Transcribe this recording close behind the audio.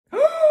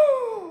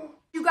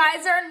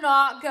guys are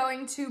not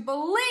going to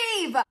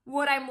believe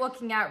what I'm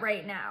looking at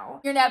right now.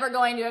 You're never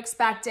going to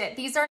expect it.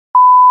 These are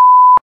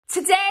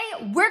Today,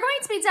 we're going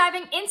to be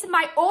diving into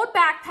my old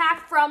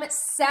backpack from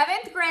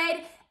 7th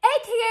grade,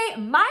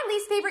 AKA my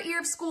least favorite year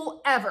of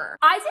school ever.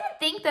 I didn't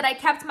think that I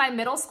kept my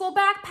middle school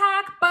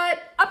backpack, but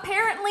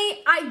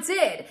apparently I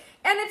did.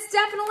 And it's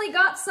definitely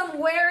got some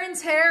wear and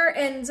tear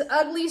and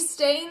ugly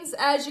stains.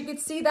 As you can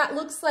see, that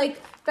looks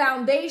like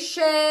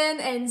foundation.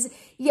 And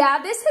yeah,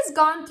 this has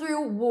gone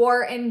through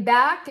war and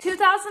back.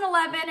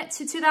 2011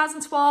 to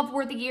 2012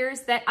 were the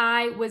years that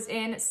I was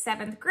in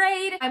 7th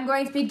grade. I'm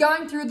going to be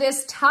going through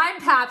this time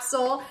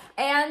capsule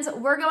and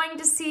we're going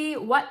to see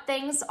what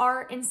things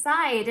are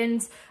inside.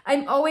 And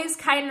I'm always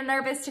kind of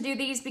nervous to do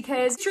these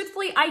because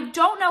truthfully, I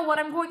don't know what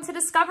I'm going to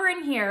discover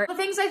in here. The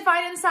things I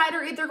find inside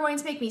are either going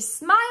to make me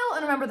smile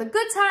and remember the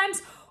good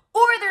times,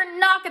 or they're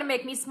not gonna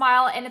make me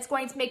smile and it's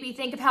going to make me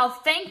think of how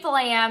thankful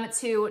I am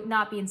to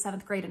not be in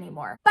 7th grade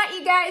anymore. But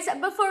you guys,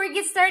 before we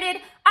get started,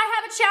 I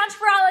have a challenge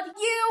for all of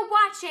you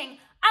watching.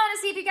 I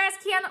wanna see if you guys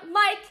can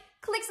like,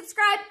 click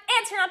subscribe,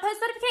 and turn on post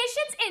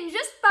notifications in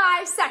just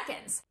 5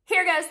 seconds.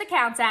 Here goes the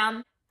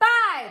countdown.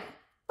 5,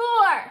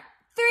 4,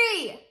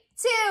 3,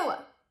 2, 1.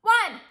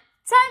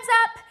 Time's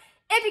up.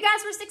 If you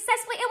guys were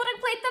successfully able to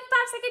complete the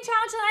 5-second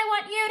challenge, then I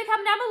want you to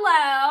comment down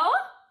below.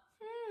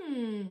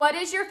 What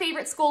is your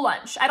favorite school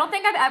lunch? I don't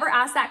think I've ever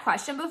asked that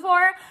question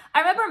before. I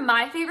remember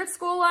my favorite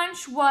school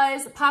lunch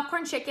was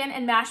popcorn chicken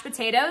and mashed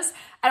potatoes.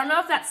 I don't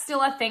know if that's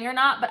still a thing or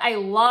not, but I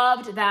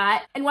loved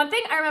that. And one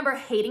thing I remember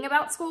hating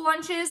about school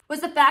lunches was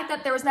the fact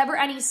that there was never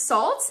any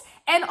salt.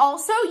 And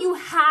also you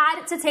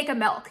had to take a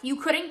milk. You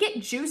couldn't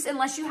get juice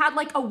unless you had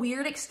like a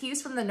weird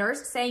excuse from the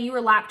nurse saying you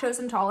were lactose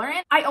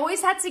intolerant. I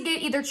always had to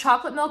get either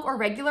chocolate milk or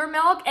regular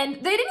milk, and they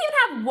didn't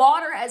even have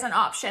water as an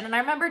option. And I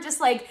remember just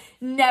like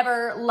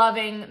never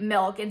loving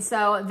milk. And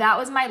so that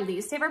was my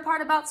least favorite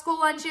part about school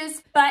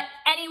lunches. But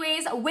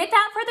anyways,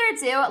 without further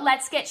ado,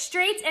 let's get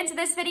straight into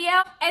this video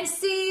and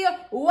see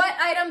what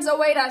items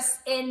await us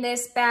in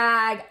this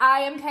bag.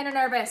 I am kind of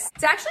nervous.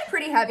 It's actually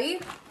pretty heavy.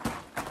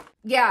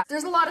 Yeah,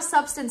 there's a lot of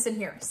substance in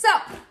here. So,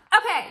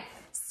 okay,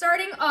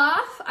 starting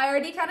off, I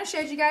already kind of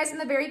showed you guys in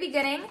the very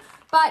beginning,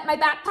 but my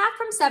backpack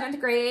from 7th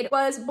grade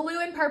was blue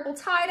and purple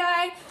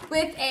tie-dye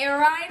with a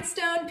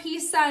rhinestone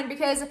peace sign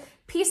because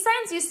peace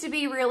signs used to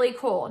be really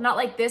cool. Not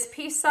like this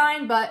peace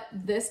sign, but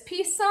this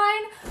peace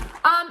sign.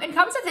 And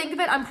come to think of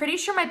it, I'm pretty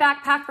sure my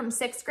backpack from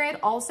 6th grade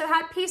also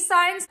had peace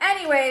signs.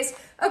 Anyways,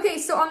 okay,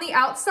 so on the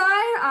outside,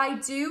 I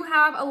do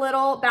have a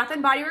little Bath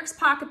 & Body Works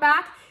pocket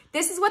back.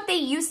 This is what they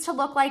used to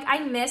look like. I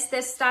miss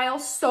this style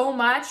so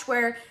much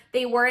where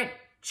they weren't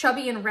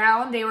chubby and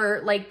round. They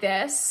were like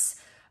this.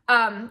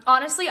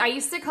 Honestly, I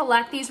used to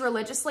collect these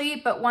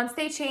religiously, but once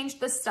they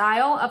changed the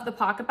style of the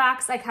pocket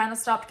backs, I kind of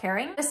stopped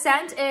caring. The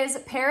scent is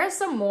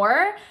Paris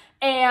Amour,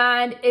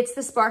 and it's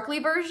the sparkly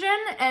version.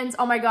 And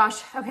oh my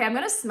gosh, okay, I'm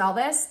gonna smell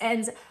this,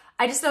 and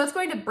I just know it's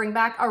going to bring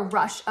back a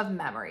rush of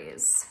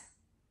memories.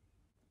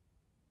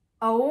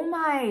 Oh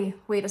my,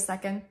 wait a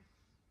second.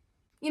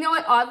 You know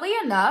what, oddly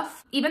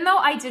enough, even though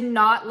I did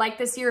not like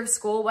this year of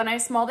school, when I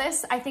smell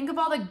this, I think of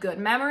all the good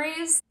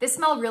memories. This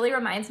smell really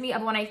reminds me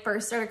of when I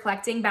first started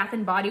collecting Bath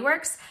 & Body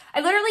Works.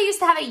 I literally used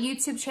to have a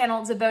YouTube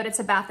channel devoted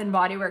to Bath &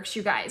 Body Works,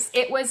 you guys.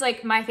 It was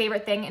like my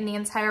favorite thing in the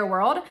entire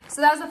world.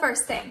 So that was the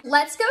first thing.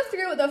 Let's go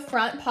through the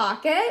front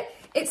pocket.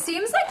 It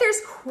seems like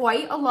there's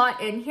quite a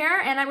lot in here,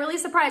 and I'm really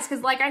surprised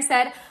because like I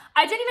said,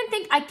 I didn't even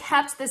think I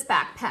kept this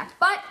backpack,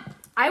 but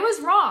I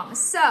was wrong.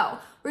 So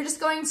we're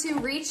just going to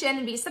reach in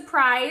and be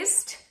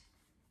surprised.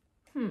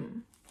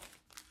 The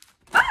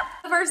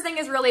first thing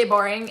is really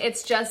boring.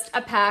 It's just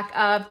a pack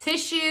of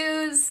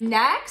tissues.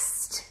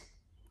 Next,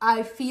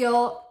 I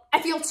feel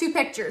 2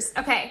 pictures.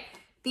 Okay,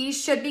 these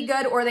should be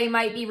good or they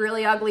might be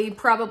really ugly,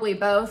 probably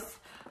both.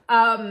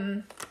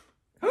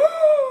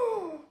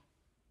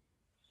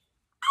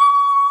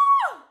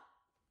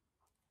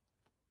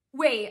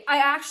 Wait, I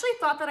actually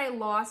thought that I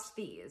lost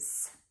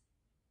these.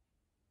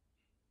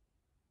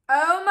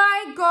 Oh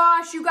my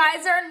gosh, you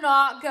guys are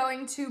not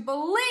going to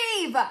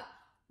believe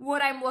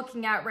what I'm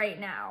looking at right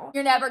now.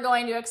 You're never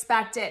going to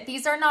expect it.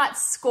 These are not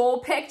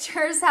school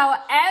pictures.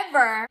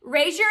 However,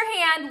 raise your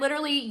hand,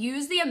 literally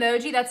use the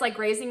emoji that's like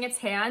raising its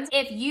hand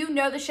if you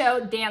know the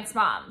show Dance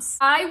Moms.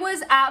 I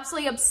was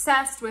absolutely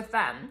obsessed with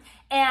them.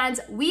 And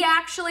we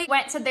actually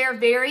went to their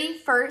very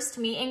first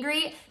meet and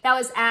greet that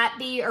was at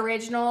the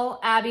original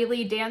Abby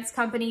Lee Dance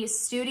Company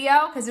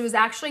studio because it was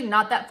actually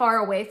not that far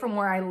away from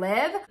where I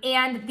live.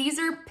 And these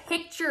are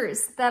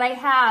pictures that I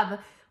have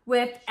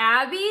with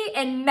Abby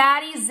and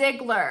Maddie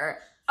Ziegler.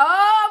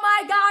 Oh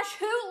my gosh,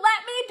 who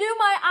let me do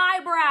my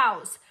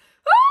eyebrows?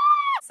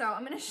 Ah! So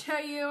I'm gonna show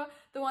you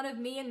the one of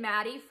me and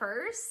Maddie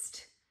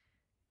first.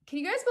 Can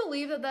you guys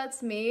believe that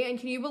that's me? And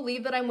can you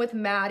believe that I'm with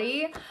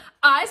Maddie?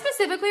 I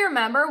specifically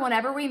remember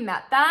whenever we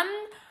met them,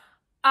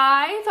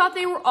 I thought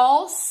they were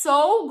all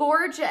so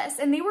gorgeous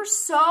and they were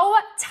so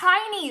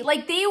tiny.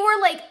 Like they were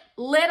like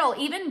little.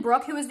 Even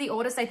Brooke, who was the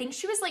oldest, I think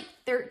she was like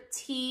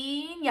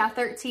 13. Yeah,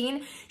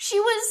 13. She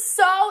was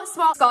so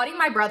small. Scotty,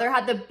 my brother,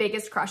 had the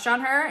biggest crush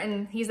on her,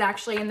 and he's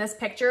actually in this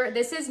picture.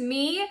 This is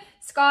me,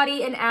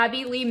 Scotty, and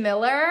Abby Lee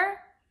Miller.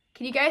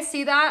 Can you guys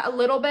see that a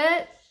little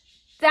bit?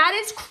 That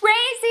is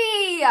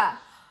crazy.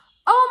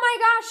 Oh my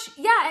gosh.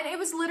 Yeah, and it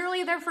was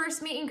literally their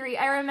first meet and greet.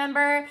 I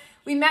remember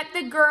we met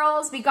the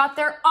girls, we got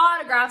their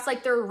autographs,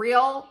 like their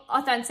real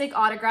authentic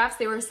autographs.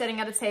 They were sitting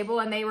at a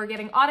table and they were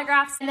getting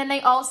autographs. And then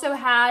they also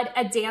had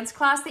a dance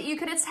class that you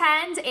could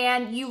attend,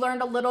 and you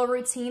learned a little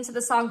routine to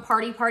the song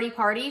Party, Party,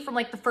 Party from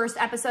like the first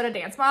episode of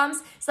Dance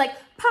Moms. It's like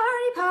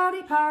party,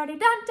 party, party,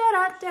 da,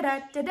 da, da, da,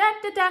 da, da,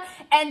 da, da.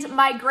 And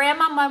my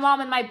grandma, my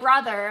mom, and my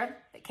brother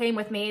that came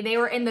with me, they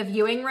were in the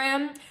viewing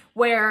room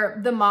where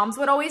the moms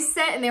would always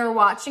sit, and they were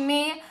watching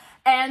me.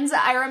 And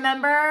I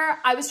remember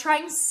I was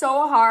trying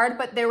so hard,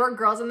 but there were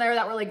girls in there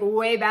that were like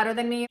way better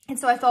than me. And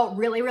so I felt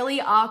really,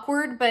 really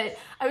awkward, but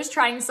I was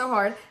trying so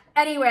hard.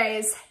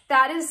 Anyways,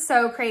 that is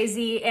so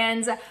crazy.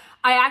 And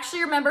I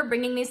actually remember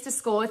bringing these to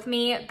school with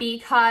me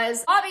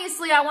because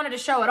obviously I wanted to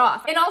show it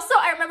off. And also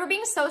I remember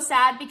being so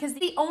sad because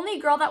the only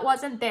girl that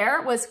wasn't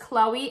there was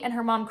Chloe and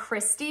her mom,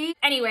 Christy.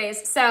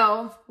 Anyways,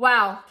 so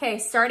wow. Okay,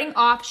 starting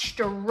off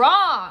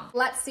strong.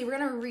 Let's see, we're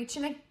gonna reach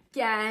in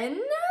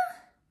again.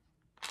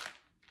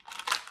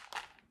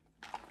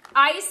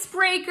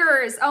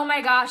 Icebreakers. Oh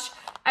my gosh.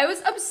 I was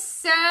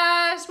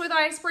obsessed with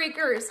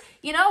icebreakers.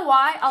 You know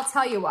why? I'll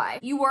tell you why.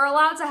 You were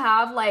allowed to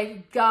have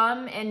like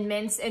gum and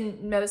mints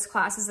in most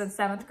classes in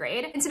 7th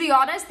grade. And to be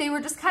honest, they were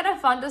just kind of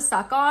fun to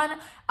suck on.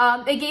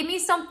 They gave me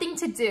something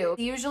to do.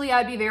 Usually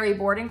I'd be very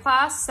bored in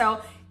class.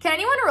 So can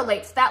anyone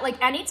relate to that?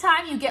 Like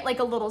anytime you get like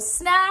a little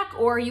snack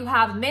or you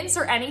have mints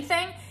or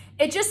anything,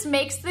 it just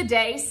makes the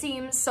day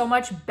seem so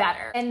much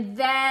better. And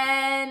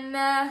then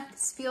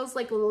this feels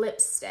like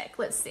lipstick.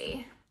 Let's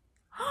see.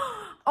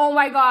 Oh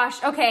my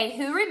gosh. Okay,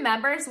 who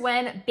remembers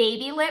when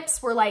baby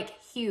lips were like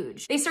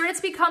huge? They started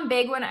to become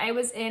big when I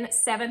was in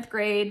 7th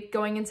grade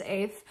going into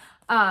 8th.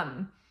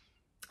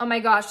 Oh my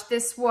gosh,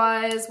 this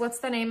was, what's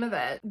the name of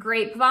it?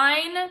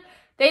 Grapevine.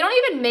 They don't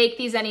even make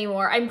these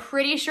anymore. I'm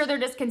pretty sure they're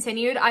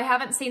discontinued. I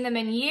haven't seen them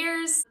in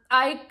years.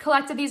 I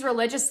collected these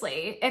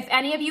religiously. If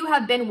any of you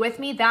have been with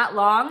me that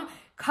long,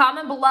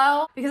 comment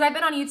below, because I've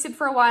been on YouTube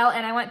for a while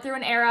and I went through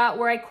an era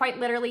where I quite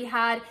literally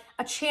had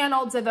a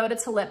channel devoted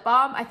to lip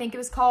balm. I think it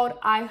was called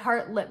I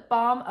Heart Lip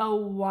Balm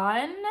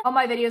 01. All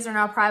my videos are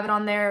now private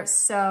on there,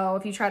 so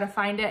if you try to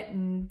find it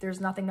and there's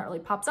nothing that really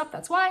pops up,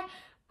 that's why.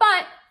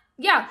 But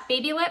yeah,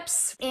 baby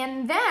lips.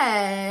 And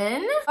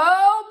then,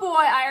 oh boy,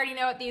 I already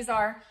know what these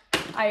are.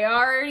 I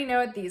already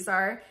know what these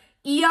are.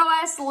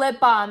 EOS lip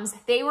balms.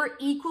 They were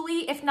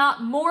equally, if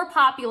not more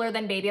popular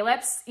than baby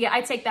lips. Yeah,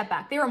 I take that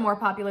back. They were more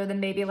popular than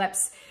baby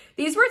lips.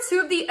 These were two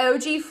of the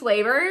OG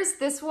flavors.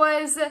 This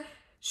was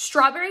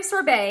strawberry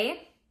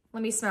sorbet.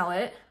 Let me smell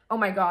it. Oh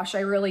my gosh, I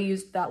really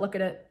used that. Look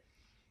at it.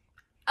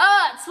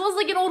 It smells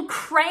like an old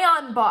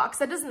crayon box.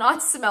 That does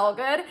not smell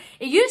good.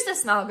 It used to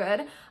smell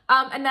good.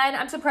 And then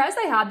I'm surprised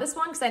I had this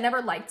one because I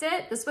never liked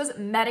it. This was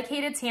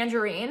medicated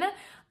tangerine.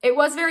 It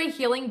was very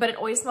healing, but it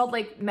always smelled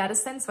like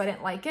medicine, so I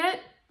didn't like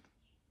it.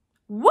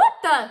 What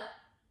the?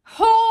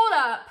 Hold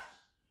up.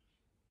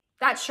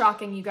 That's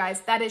shocking, you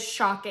guys. That is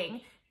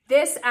shocking.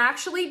 This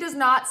actually does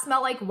not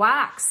smell like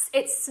wax.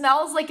 It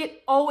smells like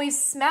it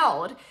always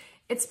smelled.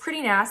 It's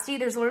pretty nasty.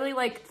 There's literally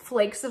like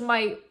flakes of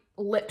my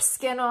lip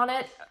skin on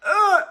it.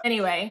 Ugh.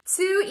 Anyway,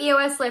 2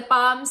 EOS lip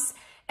balms.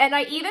 And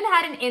I even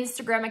had an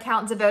Instagram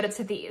account devoted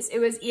to these. It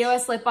was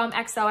EOS Lip Balm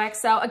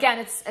XOXO.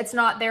 Again, it's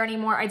not there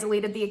anymore. I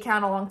deleted the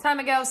account a long time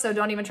ago, so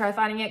don't even try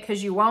finding it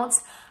because you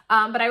won't.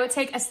 But I would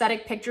take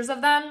aesthetic pictures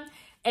of them.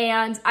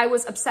 And I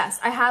was obsessed.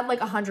 I had like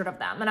 100 of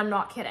them, and I'm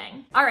not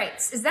kidding. All right,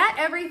 is that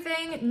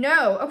everything?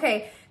 No.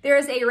 Okay, there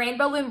is a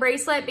rainbow loom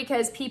bracelet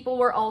because people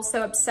were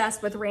also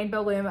obsessed with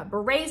rainbow loom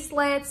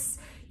bracelets.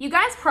 You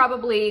guys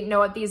probably know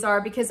what these are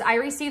because I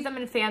receive them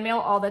in fan mail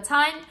all the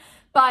time,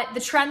 but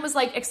the trend was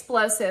like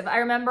explosive. I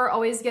remember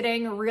always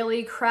getting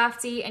really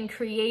crafty and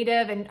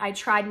creative, and I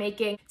tried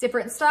making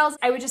different styles.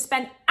 I would just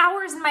spend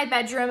hours in my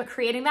bedroom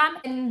creating them.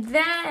 And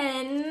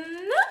then,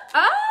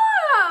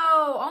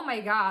 oh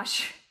my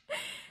gosh.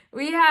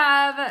 We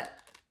have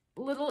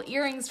little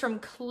earrings from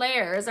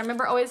Claire's. I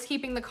remember always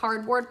keeping the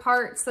cardboard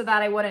part so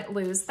that I wouldn't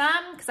lose them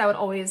because I would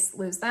always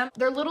lose them.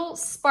 They're little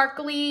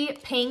sparkly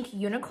pink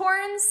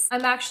unicorns.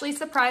 I'm actually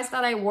surprised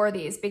that I wore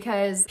these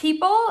because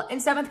people in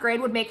 7th grade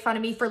would make fun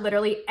of me for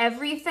literally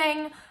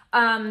everything.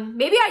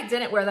 Maybe I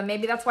didn't wear them.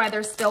 Maybe that's why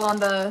they're still on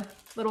the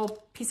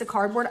little piece of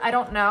cardboard. I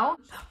don't know.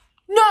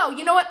 No,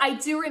 you know what? I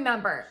do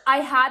remember.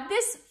 I had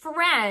this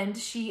friend.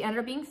 She ended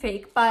up being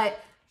fake,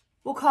 but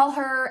we'll call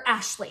her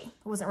Ashley.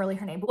 It wasn't really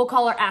her name, but we'll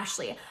call her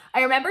Ashley.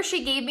 I remember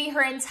she gave me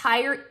her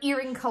entire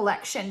earring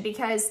collection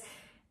because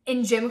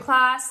in gym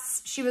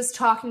class, she was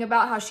talking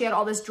about how she had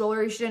all this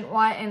jewelry she didn't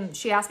want, and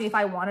she asked me if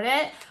I wanted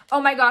it. Oh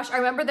my gosh, I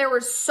remember there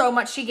was so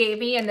much she gave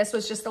me, and this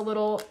was just a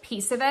little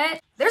piece of it.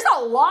 There's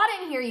a lot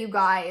in here, you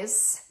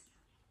guys.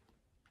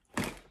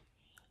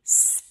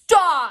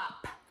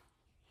 Stop.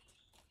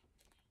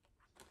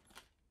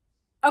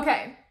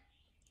 Okay,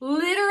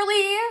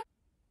 literally.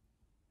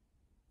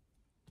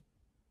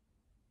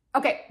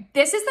 Okay,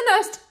 this is the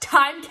most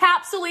time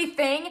capsule-y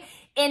thing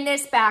in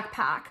this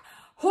backpack.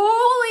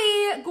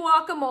 Holy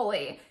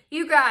guacamole.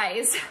 You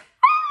guys,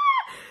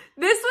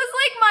 this was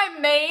like my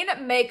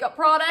main makeup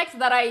product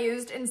that I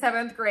used in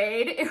 7th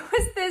grade. It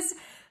was this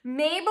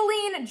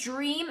Maybelline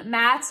Dream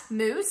Matte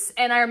Mousse,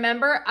 and I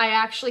remember I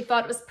actually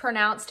thought it was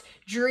pronounced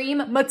Dream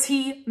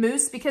Matte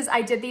Mousse because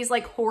I did these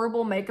like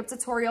horrible makeup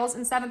tutorials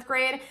in 7th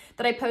grade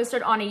that I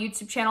posted on a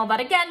YouTube channel that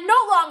again no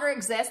longer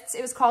exists.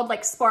 It was called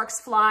like Sparks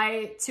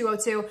Fly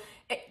 202.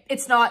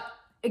 It's not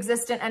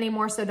existent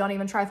anymore, so don't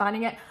even try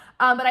finding it.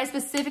 But I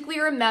specifically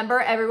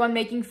remember everyone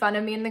making fun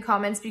of me in the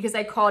comments because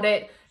I called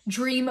it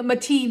Dream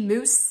Matte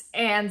Mousse,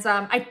 and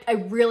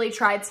I really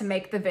tried to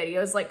make the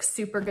videos like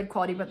super good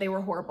quality, but they were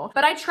horrible.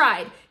 But I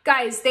tried.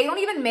 Guys, they don't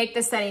even make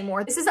this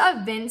anymore. This is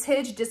a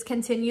vintage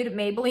discontinued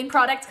Maybelline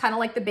product, kind of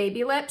like the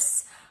baby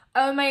lips.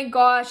 Oh my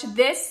gosh,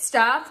 this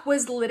stuff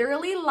was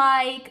literally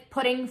like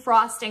putting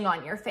frosting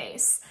on your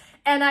face.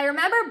 And I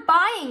remember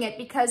buying it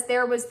because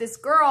there was this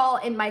girl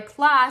in my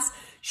class.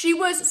 She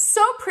was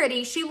so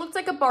pretty. She looked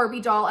like a Barbie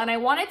doll and I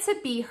wanted to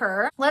be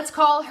her. Let's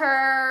call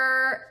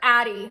her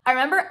Addie. I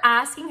remember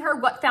asking her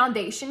what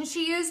foundation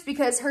she used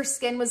because her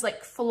skin was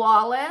like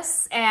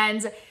flawless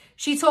and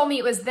she told me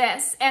it was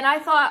this. And I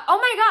thought, oh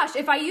my gosh,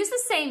 if I use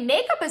the same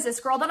makeup as this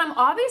girl, then I'm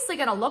obviously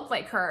gonna look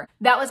like her.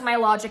 That was my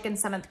logic in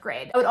 7th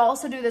grade. I would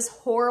also do this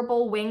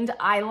horrible winged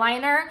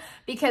eyeliner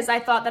because I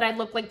thought that I'd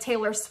look like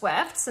Taylor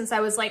Swift since I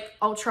was like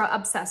ultra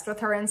obsessed with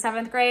her in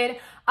 7th grade.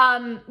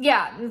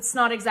 Yeah, it's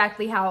not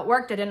exactly how it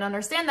worked. I didn't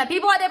understand that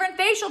people had different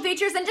facial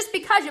features, and just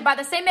because you buy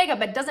the same makeup,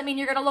 it doesn't mean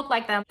you're gonna look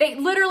like them. They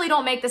literally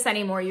don't make this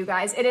anymore, you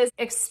guys. It is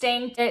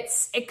extinct,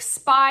 it's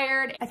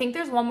expired. I think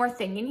there's one more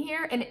thing in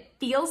here, and it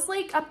feels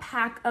like a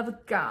pack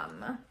of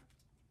gum.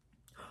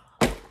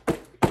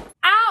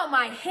 Ow,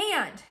 my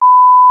hand.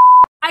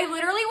 I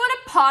literally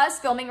wanna pause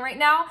filming right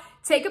now,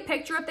 take a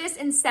picture of this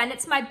and send it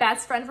to my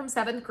best friend from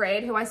 7th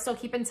grade, who I still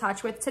keep in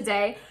touch with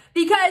today,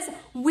 because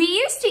we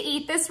used to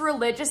eat this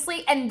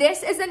religiously, and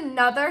this is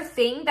another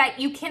thing that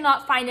you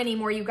cannot find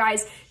anymore, you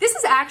guys. This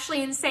is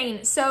actually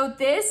insane. So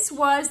this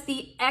was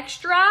the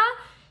Extra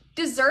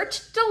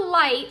Dessert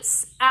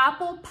Delights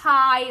Apple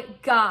Pie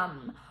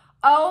Gum.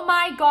 Oh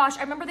my gosh,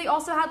 I remember they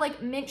also had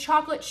like mint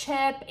chocolate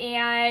chip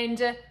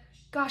and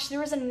gosh, there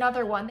was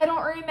another one. I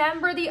don't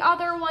remember the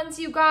other ones,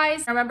 you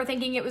guys. I remember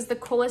thinking it was the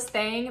coolest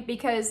thing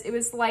because it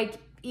was like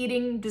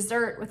eating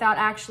dessert without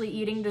actually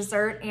eating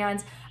dessert.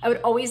 And I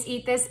would always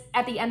eat this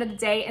at the end of the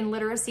day in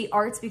literacy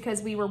arts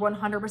because we were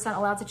 100%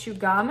 allowed to chew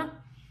gum.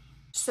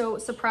 So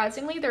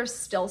surprisingly, there's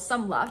still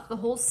some left. The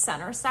whole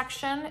center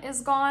section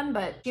is gone,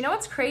 but you know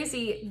what's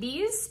crazy?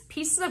 These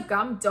pieces of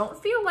gum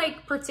don't feel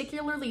like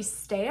particularly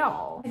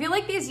stale. I feel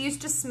like these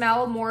used to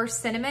smell more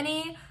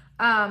cinnamony.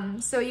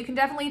 So you can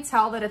definitely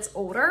tell that it's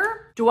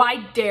older. Do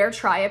I dare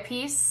try a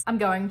piece? I'm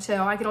going to.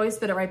 I could always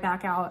spit it right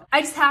back out. I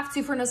just have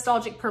to for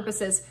nostalgic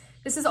purposes.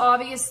 This is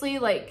obviously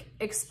like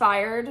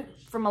expired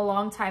from a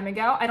long time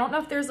ago. I don't know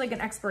if there's like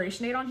an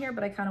expiration date on here,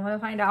 but I kind of want to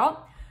find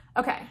out.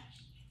 Okay.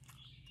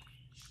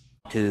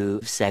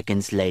 2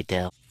 seconds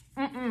later.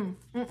 I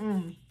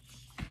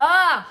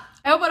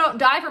hope I don't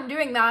die from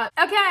doing that.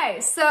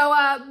 Okay, so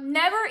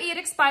never eat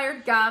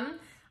expired gum.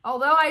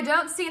 Although I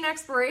don't see an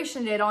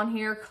expiration date on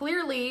here,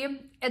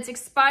 clearly it's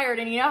expired.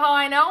 And you know how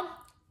I know?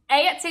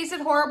 A, it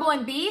tasted horrible,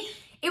 and B,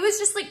 it was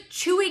just like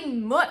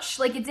chewing mush.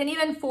 Like it didn't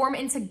even form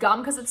into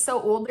gum because it's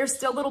so old. There's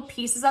still little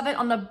pieces of it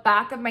on the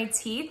back of my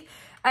teeth.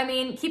 I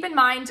mean, keep in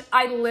mind,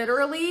 I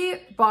literally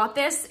bought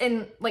this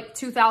in like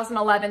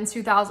 2011,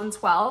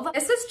 2012.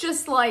 This is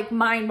just like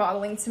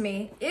mind-boggling to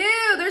me.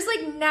 Ew, there's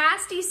like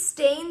nasty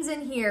stains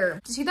in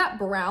here. Do you see that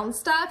brown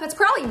stuff? It's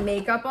probably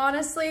makeup,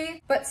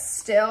 honestly, but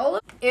still,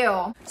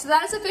 ew. So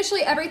that is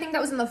officially everything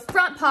that was in the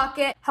front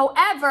pocket.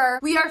 However,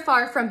 we are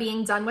far from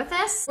being done with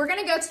this. We're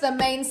gonna go to the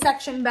main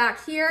section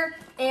back here,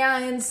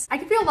 and I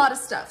can feel a lot of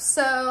stuff.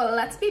 So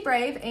let's be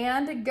brave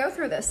and go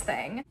through this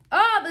thing.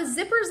 Oh, the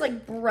zipper's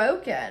like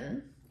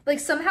broken. Like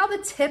somehow the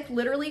tip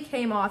literally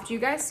came off. Do you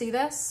guys see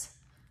this?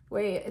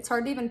 Wait, it's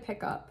hard to even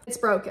pick up. It's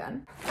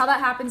broken. How that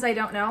happens, I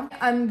don't know.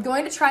 I'm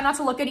going to try not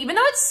to look at it, even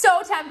though it's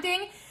so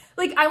tempting.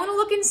 Like I want to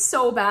look in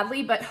so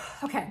badly, but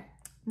okay, I'm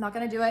not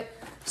gonna do it.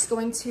 Just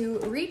going to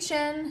reach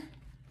in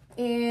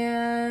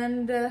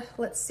and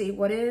let's see,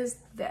 what is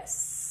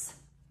this?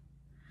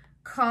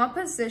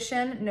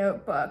 Composition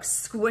notebook,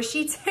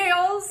 squishy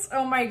tails.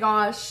 Oh my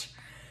gosh.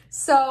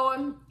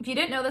 So if you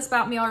didn't know this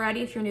about me already,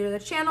 if you're new to the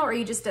channel or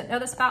you just didn't know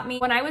this about me,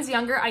 when I was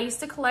younger, I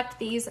used to collect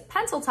these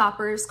pencil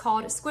toppers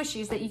called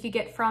squishies that you could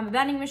get from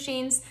vending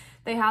machines.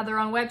 They have their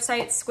own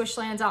website,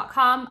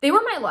 squishland.com. They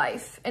were my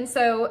life. And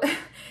so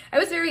I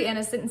was very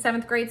innocent in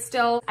 7th grade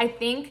still. I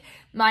think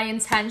my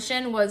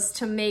intention was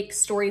to make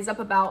stories up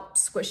about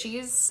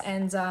squishies.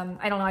 And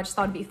I don't know, I just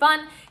thought it'd be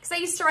fun because I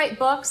used to write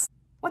books.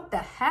 What the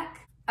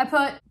heck? I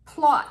put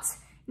plot.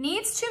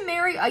 Needs to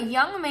marry a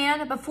young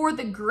man before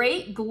the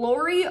great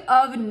glory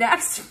of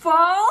next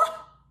fall.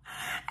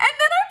 And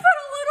then I put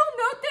a little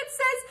note that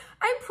says,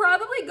 I'm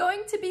probably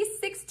going to be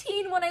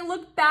 16 when I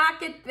look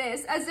back at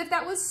this, as if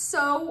that was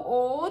so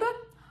old.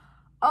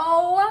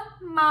 Oh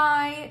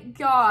my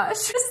gosh.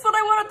 This is what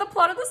I wanted the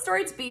plot of the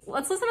story to be.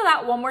 Let's listen to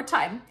that one more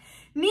time.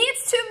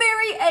 Needs to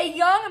marry a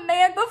young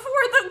man before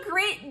the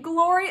great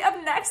glory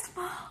of next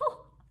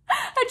fall.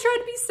 I tried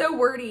to be so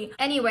wordy.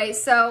 Anyway,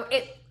 so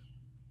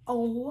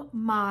oh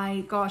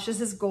my gosh,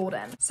 this is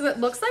golden. So it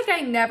looks like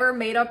I never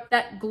made up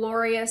that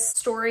glorious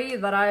story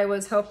that I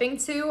was hoping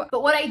to.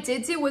 But what I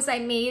did do was I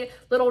made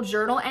little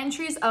journal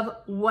entries of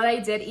what I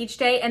did each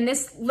day. And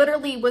this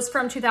literally was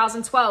from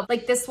 2012.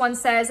 Like this one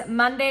says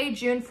Monday,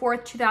 June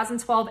 4th,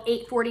 2012,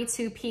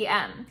 8:42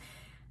 p.m.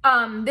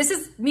 This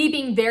is me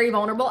being very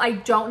vulnerable. I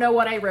don't know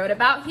what I wrote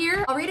about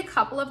here. I'll read a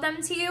couple of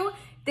them to you.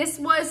 This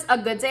was a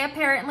good day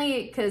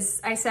apparently,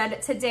 because I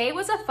said today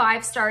was a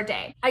 5-star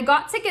day. I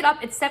got to get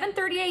up at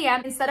 7:30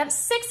 a.m. instead of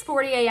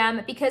 6:40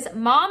 a.m. because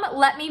mom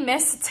let me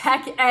miss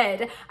tech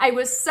ed. I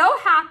was so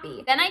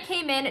happy. Then I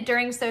came in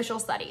during social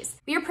studies.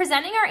 We were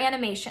presenting our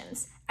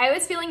animations. I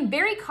was feeling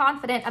very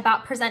confident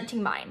about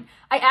presenting mine.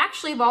 I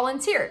actually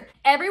volunteered.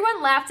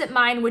 Everyone laughed at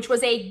mine, which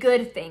was a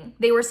good thing.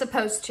 They were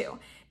supposed to.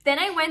 Then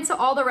I went to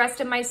all the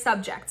rest of my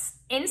subjects.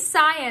 In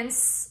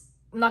science,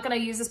 I'm not gonna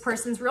use this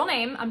person's real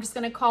name. I'm just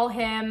gonna call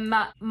him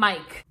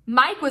Mike.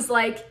 Mike was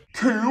like,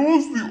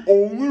 Kayla's the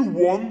only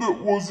one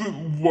that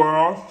wasn't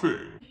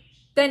laughing.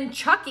 Then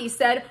Chucky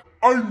said,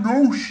 I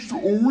know, she's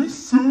always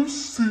so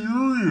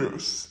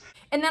serious.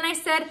 And then I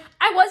said,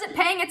 I wasn't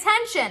paying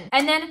attention.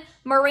 And then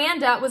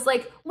Miranda was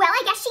like, well,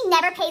 I guess she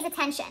never pays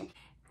attention.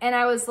 And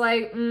I was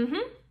like,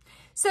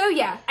 So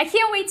yeah, I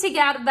can't wait to get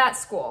out of that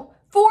school.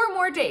 4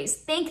 more days,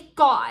 thank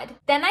God.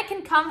 Then I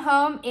can come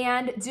home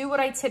and do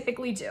what I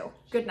typically do.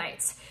 Good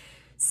night.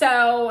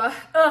 So,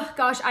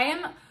 gosh, I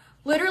am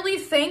literally,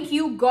 thank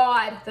you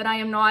God that I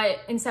am not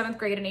in 7th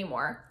grade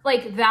anymore.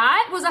 Like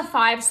that was a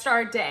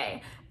 5-star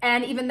day.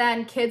 And even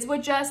then kids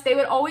would they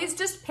would always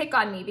just pick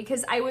on me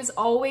because I was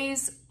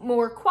always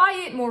more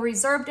quiet, more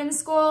reserved in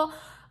school.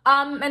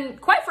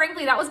 And quite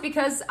frankly, that was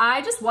because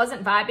I just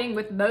wasn't vibing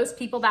with most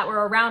people that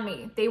were around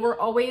me. They were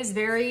always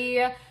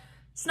very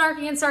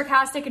snarky and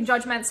sarcastic and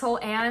judgmental,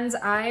 and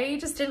I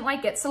just didn't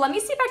like it. So let me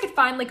see if I could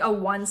find like a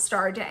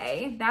 1-star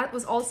day. That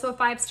was also a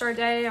 5-star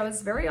day. I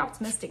was very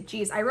optimistic.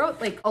 Geez, I wrote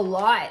like a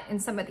lot in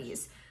some of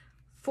these.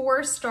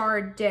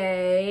 4-star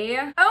day.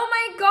 Oh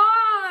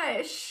my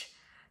gosh.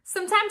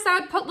 Sometimes I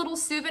would put little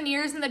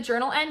souvenirs in the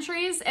journal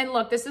entries, and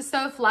look, this is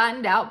so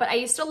flattened out, but I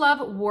used to love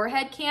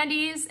Warhead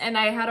candies, and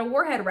I had a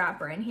Warhead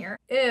wrapper in here.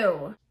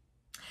 Ew.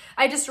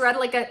 I just read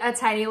like a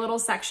tiny little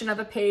section of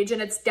a page,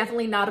 and it's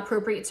definitely not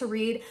appropriate to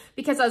read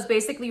because I was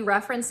basically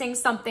referencing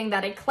something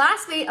that a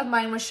classmate of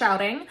mine was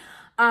shouting.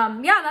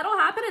 Yeah, that'll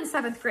happen in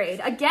 7th grade.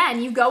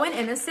 Again, you go in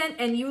innocent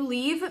and you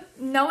leave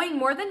knowing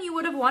more than you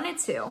would have wanted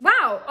to.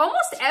 Wow,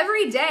 almost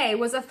every day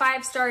was a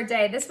 5-star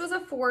day. This was a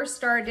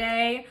 4-star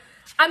day.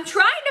 I'm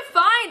trying to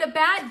find a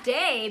bad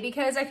day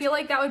because I feel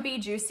like that would be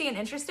juicy and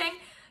interesting.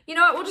 You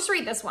know what, we'll just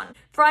read this one.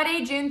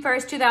 Friday, June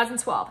 1st,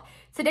 2012.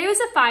 Today was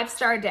a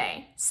 5-star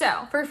day.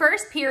 So for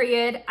first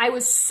period, I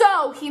was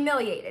so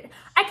humiliated.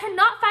 I could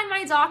not find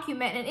my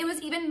document, and it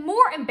was even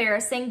more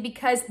embarrassing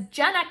because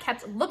Jenna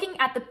kept looking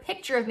at the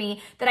picture of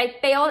me that I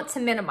failed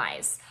to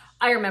minimize.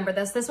 I remember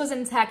this. This was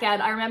in tech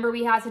ed. I remember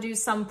we had to do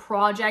some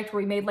project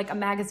where we made like a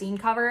magazine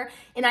cover,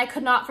 and I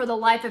could not for the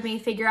life of me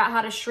figure out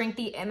how to shrink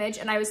the image,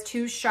 and I was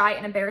too shy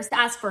and embarrassed to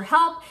ask for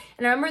help.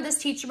 And I remember this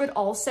teacher would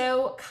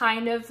also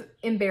kind of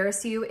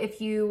embarrass you if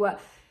you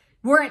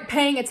weren't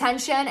paying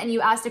attention and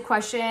you asked a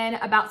question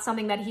about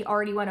something that he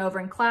already went over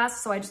in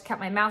class. So I just kept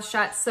my mouth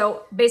shut.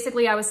 So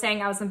basically I was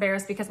saying I was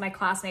embarrassed because my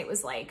classmate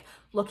was like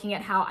looking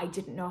at how I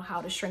didn't know how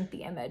to shrink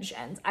the image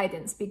and I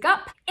didn't speak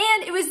up.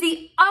 And it was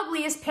the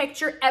ugliest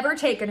picture ever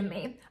taken of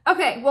me.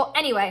 Okay, well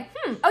anyway,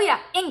 oh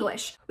yeah,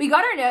 English. We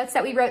got our notes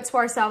that we wrote to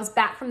ourselves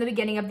back from the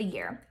beginning of the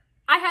year.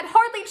 I had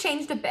hardly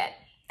changed a bit,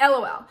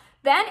 LOL.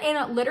 Then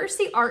in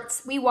literacy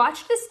arts, we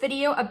watched this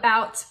video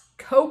about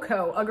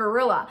Coco, a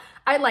gorilla.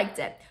 I liked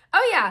it.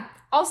 Oh yeah,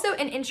 also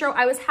in intro,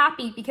 I was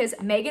happy because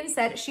Megan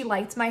said she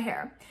liked my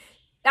hair.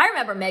 I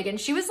remember Megan,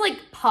 she was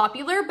like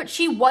popular, but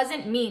she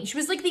wasn't mean. She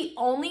was like the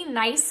only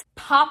nice,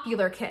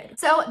 popular kid.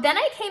 So then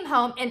I came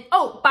home and,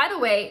 oh, by the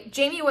way,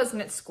 Jamie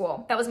wasn't at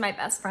school. That was my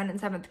best friend in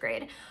 7th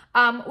grade.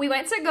 We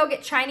went to go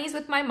get Chinese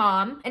with my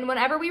mom, and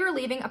whenever we were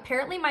leaving,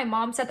 apparently my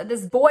mom said that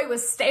this boy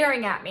was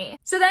staring at me.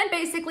 So then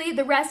basically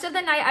the rest of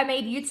the night I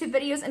made YouTube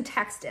videos and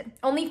texted.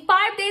 Only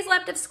 5 days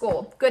left of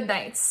school. Good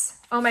nights.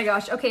 Oh my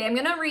gosh. Okay, I'm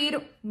gonna read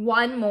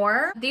one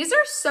more. These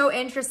are so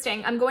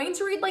interesting. I'm going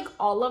to read like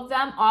all of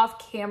them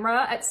off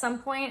camera at some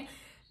point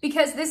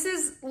because this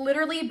is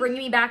literally bringing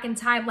me back in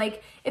time.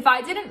 Like if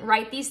I didn't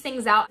write these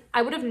things out,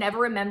 I would have never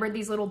remembered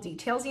these little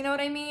details, you know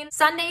what I mean?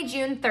 Sunday,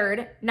 June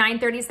 3rd,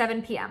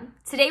 9:37 p.m.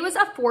 Today was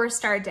a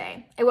 4-star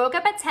day. I woke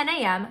up at 10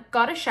 a.m.,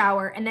 got a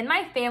shower, and then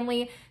my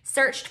family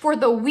searched for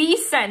the Wii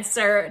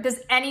sensor. Does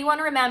anyone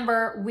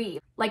remember Wii?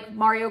 Like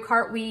Mario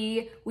Kart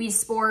Wii, Wii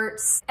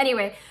Sports.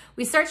 Anyway,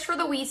 we searched for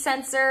the Wii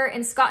sensor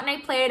and Scott and I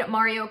played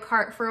Mario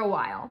Kart for a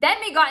while. Then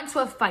we got into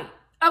a fight.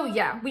 Oh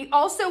yeah, we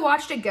also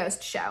watched a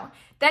ghost show.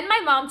 Then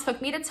my mom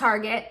took me to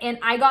Target and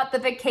I got the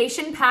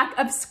vacation pack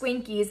of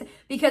Swinkies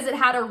because it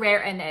had a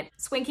rare in it.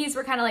 Swinkies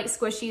were kind of like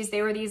squishies.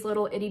 They were these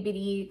little itty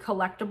bitty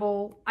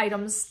collectible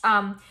items.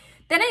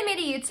 Then I made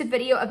a YouTube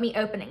video of me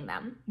opening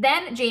them.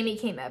 Then Jamie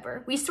came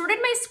over. We sorted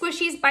my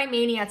squishies by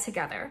mania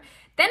together.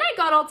 Then I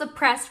got all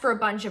depressed for a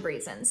bunch of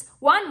reasons.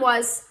 One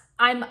was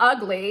I'm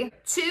ugly.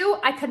 2,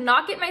 I could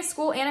not get my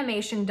school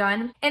animation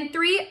done. And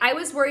 3, I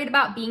was worried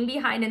about being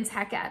behind in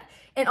tech ed.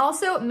 And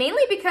also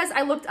mainly because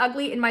I looked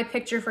ugly in my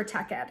picture for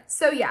tech ed.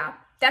 So yeah,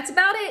 that's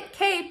about it.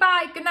 Okay,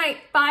 bye, good night.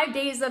 5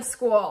 days of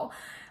school.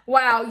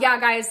 Wow, yeah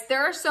guys,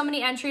 there are so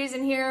many entries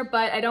in here,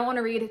 but I don't want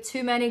to read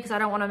too many because I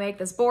don't want to make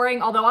this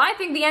boring, although I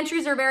think the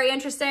entries are very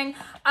interesting.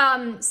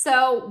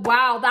 So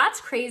wow,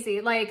 that's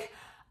crazy. Like,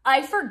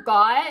 I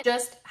forgot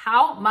just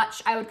how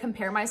much I would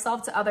compare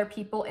myself to other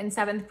people in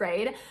 7th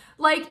grade.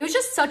 Like, it was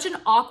just such an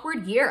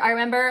awkward year. I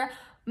remember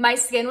my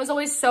skin was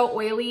always so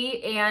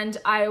oily and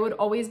I would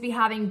always be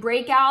having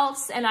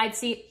breakouts and I'd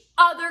see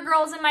other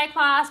girls in my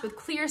class with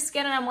clear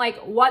skin and I'm like,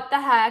 what the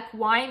heck,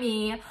 why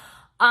me?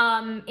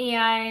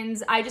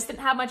 And I just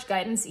didn't have much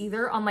guidance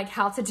either on like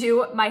how to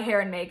do my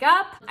hair and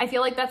makeup. I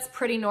feel like that's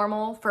pretty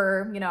normal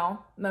for, you know,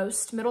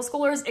 most middle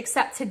schoolers,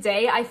 except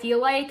today I feel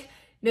like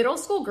middle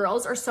school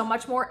girls are so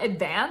much more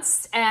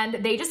advanced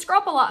and they just grow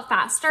up a lot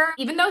faster.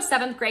 Even though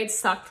 7th grade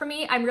sucked for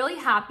me, I'm really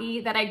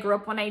happy that I grew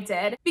up when I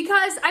did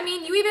because, I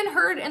mean, you even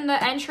heard in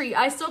the entry,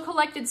 I still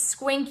collected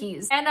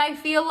Swinkies and I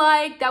feel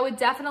like that would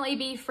definitely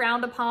be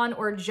frowned upon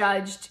or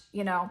judged,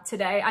 you know,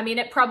 today. I mean,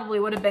 it probably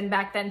would have been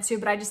back then too,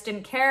 but I just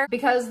didn't care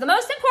because the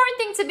most important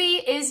thing to be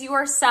is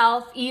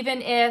yourself,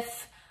 even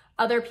if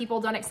other people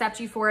don't accept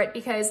you for it.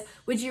 Because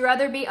would you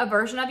rather be a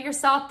version of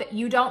yourself that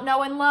you don't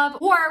know and love,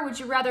 or would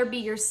you rather be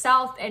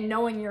yourself and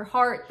know in your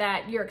heart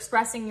that you're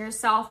expressing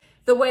yourself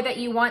the way that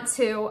you want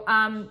to?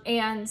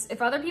 And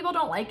if other people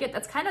don't like it,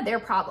 that's kind of their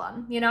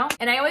problem, you know?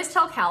 And I always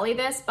tell Callie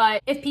this,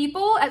 but if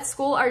people at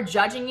school are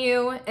judging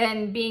you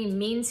and being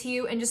mean to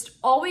you and just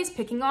always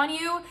picking on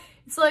you,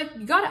 it's like,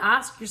 you gotta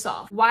ask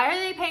yourself, why are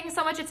they paying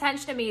so much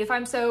attention to me if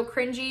I'm so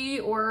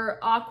cringy or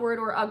awkward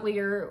or ugly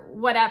or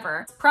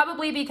whatever? It's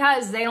probably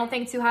because they don't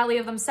think too highly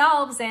of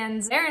themselves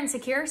and they're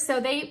insecure, so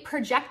they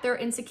project their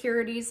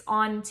insecurities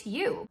onto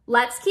you.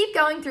 Let's keep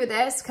going through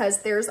this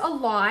because there's a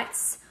lot.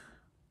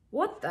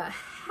 What the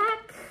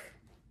heck?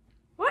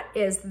 What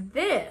is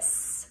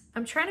this?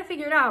 I'm trying to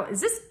figure it out.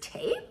 Is this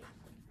tape?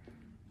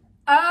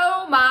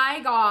 Oh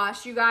my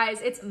gosh, you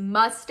guys, it's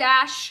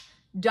mustache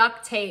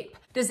duct tape.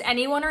 Does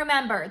anyone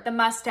remember the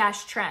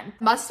mustache trend?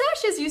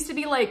 Mustaches used to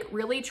be like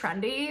really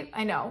trendy.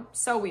 I know,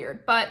 so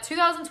weird. But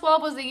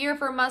 2012 was the year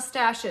for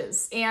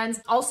mustaches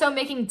and also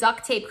making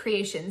duct tape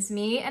creations.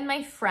 Me and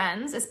my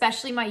friends,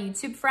 especially my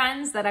YouTube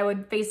friends that I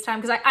would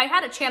FaceTime, because I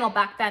had a channel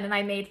back then and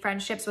I made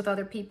friendships with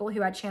other people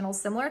who had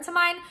channels similar to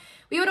mine.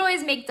 We would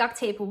always make duct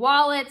tape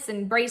wallets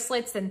and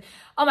bracelets and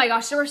oh my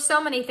gosh, there were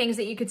so many things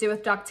that you could do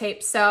with duct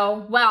tape.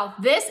 So wow,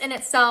 this in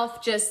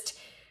itself just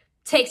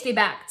takes me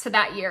back to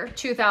that year,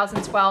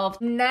 2012.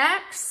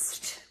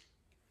 Next,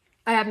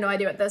 I have no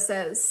idea what this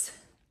is.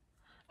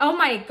 Oh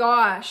my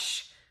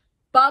gosh,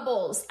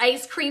 bubbles,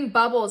 ice cream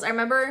bubbles. I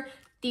remember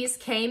these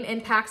came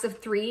in packs of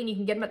 3 and you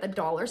can get them at the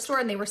dollar store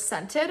and they were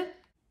scented.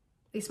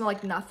 They smell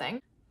like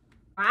nothing.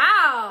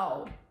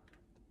 Wow,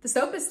 the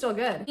soap is still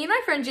good. Me and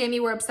my friend Jamie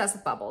were obsessed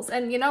with bubbles.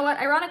 And you know what,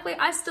 ironically,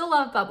 I still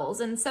love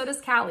bubbles and so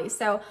does Callie.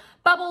 So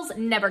bubbles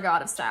never go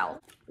out of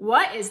style.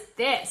 What is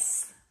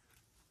this?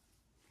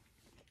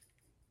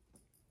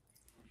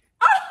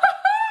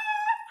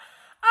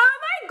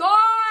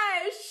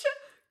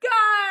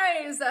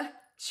 Guys,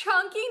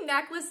 chunky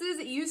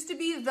necklaces used to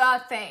be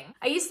the thing.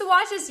 I used to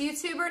watch this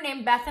YouTuber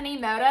named Bethany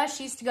Moda.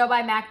 She used to go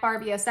by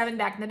MacBarbie07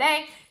 back in the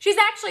day. She's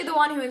actually the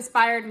one who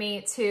inspired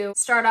me to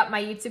start up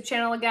my YouTube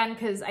channel again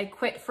because I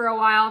quit for a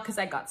while because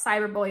I got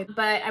cyberbullied.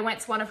 But I went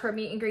to one of her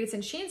meet and greets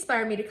and she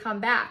inspired me to come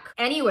back.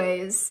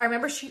 Anyways, I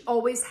remember she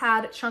always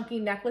had chunky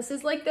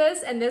necklaces like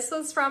this, and this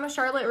was from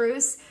Charlotte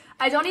Russe.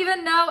 I don't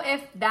even know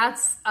if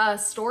that's a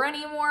store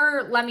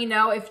anymore. Let me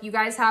know if you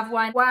guys have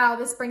one. Wow,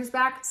 this brings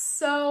back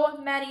so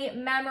many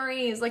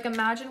memories. Like,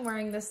 imagine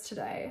wearing this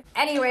today.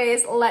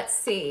 Anyways, let's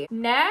see.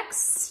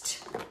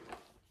 Next,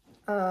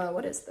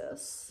 what is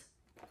this?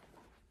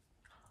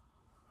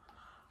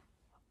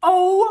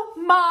 Oh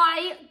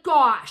my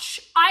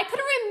gosh. I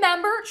could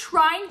remember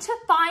trying to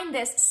find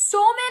this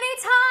so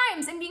many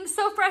times and being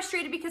so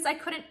frustrated because I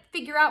couldn't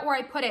figure out where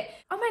I put it.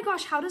 Oh my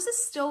gosh, how does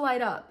this still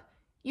light up?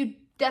 You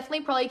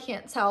definitely probably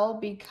can't tell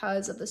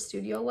because of the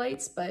studio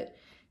lights, but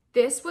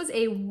this was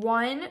a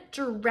One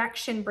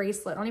Direction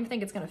bracelet. I don't even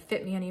think it's gonna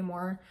fit me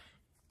anymore.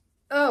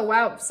 Oh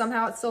wow,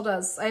 somehow it still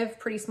does. I have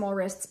pretty small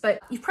wrists, but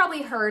you've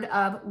probably heard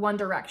of One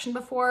Direction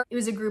before. It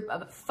was a group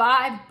of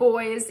 5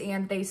 boys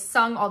and they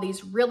sung all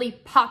these really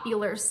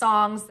popular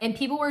songs and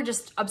people were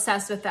just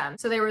obsessed with them.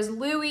 So there was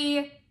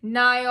Louis,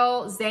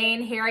 Niall,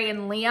 Zayn, Harry,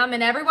 and Liam,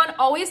 and everyone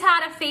always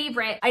had a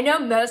favorite. I know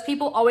most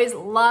people always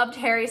loved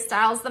Harry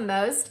Styles the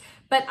most,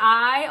 but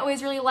I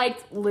always really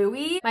liked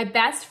Louis. My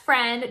best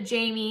friend,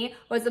 Jamie,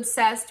 was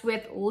obsessed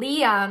with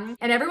Liam,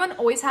 and everyone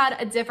always had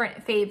a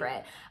different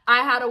favorite.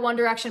 I had a One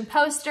Direction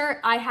poster.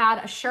 I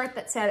had a shirt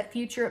that said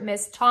Future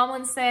Miss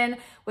Tomlinson,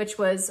 which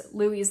was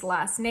Louis's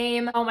last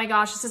name. Oh my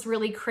gosh, this is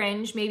really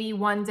cringe. Maybe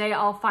one day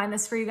I'll find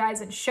this for you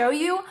guys and show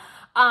you.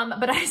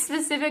 But I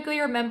specifically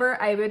remember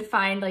I would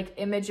find like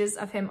images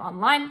of him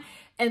online,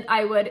 and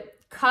I would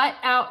cut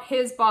out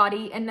his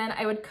body, and then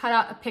I would cut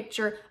out a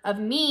picture of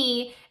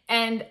me,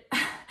 and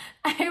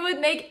I would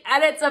make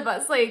edits of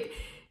us like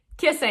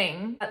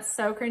kissing. That's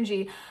so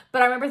cringy.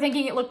 But I remember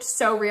thinking it looked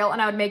so real,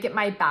 and I would make it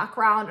my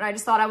background, and I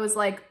just thought I was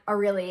like a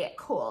really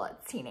cool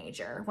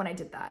teenager when I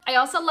did that. I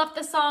also love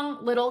the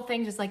song Little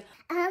Things, just like,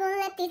 I won't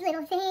let these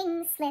little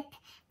things slip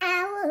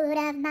out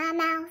of my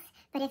mouth,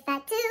 but if I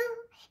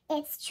do,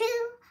 it's true.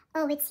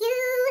 Oh, it's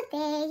you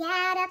they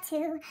add up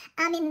to.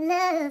 I'm in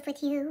love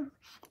with you.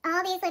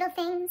 All these little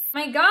things.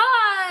 My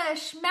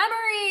gosh,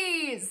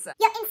 memories.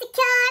 You're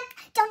insecure,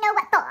 don't know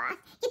what for.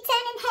 You're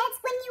turning heads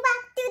when you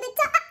walk through the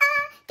door.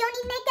 Don't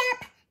need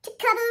makeup to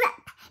cover up.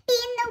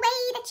 Being the way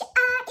that you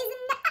are is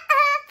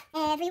enough.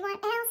 Everyone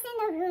else in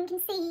the room can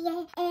see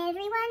it.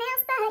 Everyone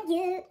else but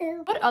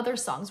you. What other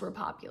songs were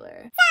popular?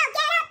 So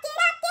get out of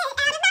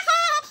my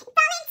head.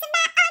 Fall into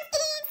my arms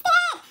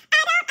instead.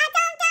 I don't know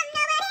what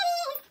it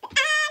is, but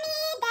I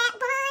need that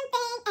one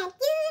thing, and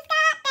you've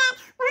got that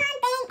one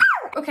thing.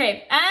 Oh!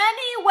 Okay,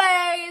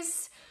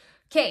 anyways.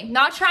 Okay,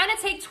 not trying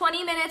to take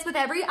 20 minutes with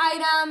every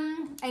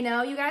item. I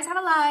know you guys have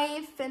a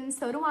life, and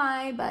so do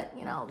I, but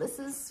you know, this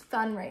is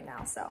fun right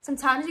now. So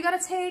sometimes you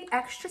gotta take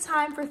extra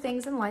time for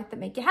things in life that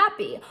make you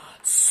happy.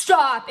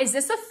 Stop, is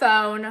this a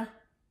phone?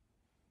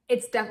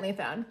 It's definitely a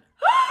phone.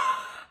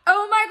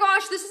 Oh my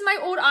gosh, this is my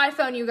old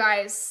iPhone, you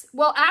guys.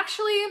 Well,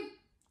 actually,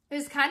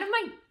 it's kind of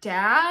my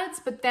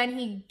dad's, but then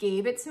he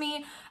gave it to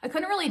me. I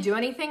couldn't really do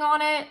anything on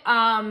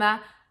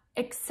it.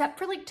 Except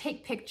for like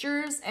take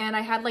pictures, and I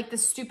had like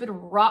this stupid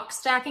rock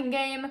stacking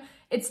game.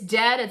 It's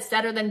dead, it's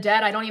deader than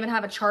dead. I don't even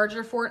have a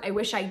charger for it. I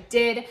wish I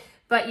did,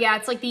 but yeah,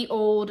 it's like the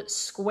old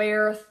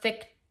square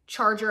thick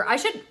charger. I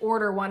should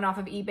order one off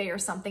of eBay or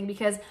something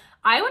because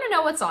I wanna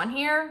know what's on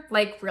here,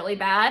 like really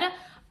bad.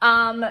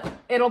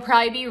 It'll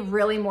probably be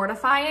really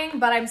mortifying,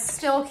 but I'm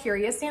still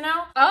curious, you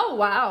know? Oh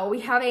wow,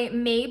 we have a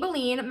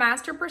Maybelline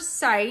Master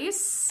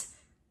Precise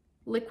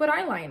liquid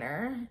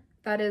eyeliner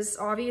that is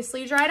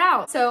obviously dried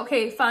out. So,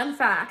 okay, fun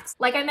fact.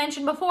 Like I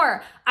mentioned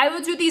before, I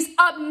would do these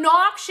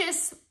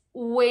obnoxious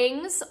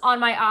wings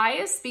on my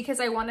eyes because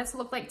I wanted to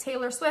look like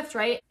Taylor Swift,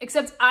 right?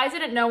 Except I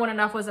didn't know when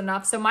enough was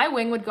enough. So my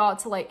wing would go out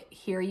to like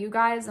here, you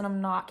guys, and I'm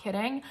not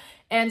kidding.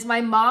 And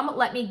my mom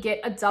let me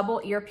get a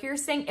double ear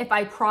piercing if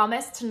I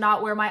promised to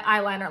not wear my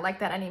eyeliner like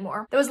that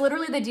anymore. That was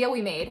literally the deal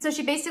we made. So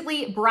she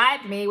basically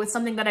bribed me with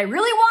something that I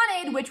really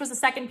wanted, which was a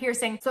second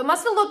piercing. So it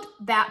must have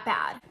looked that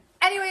bad.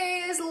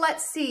 Anyways,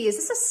 let's see. Is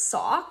this a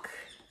sock?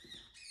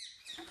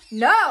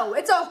 No,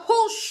 it's a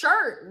whole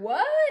shirt.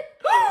 What?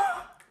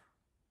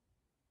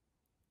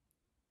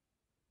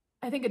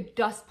 I think a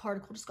dust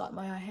particle just got in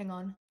my eye. Hang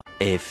on.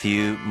 A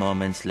few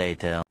moments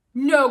later.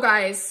 No,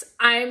 guys,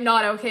 I'm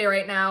not okay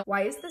right now.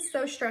 Why is this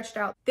so stretched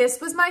out? This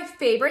was my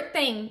favorite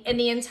thing in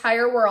the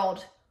entire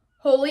world.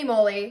 Holy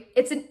moly.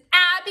 It's an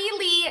Abby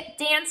Lee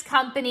Dance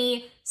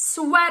Company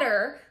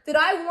sweater that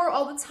I wore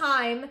all the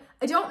time.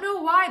 I don't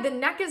know why the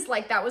neck is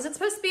like that. Was it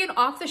supposed to be an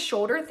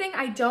off-the-shoulder thing?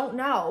 I don't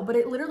know, but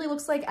it literally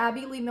looks like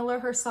Abby Lee Miller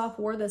herself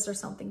wore this or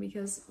something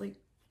because, like,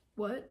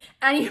 what?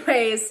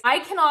 Anyways, I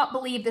cannot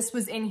believe this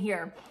was in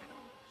here.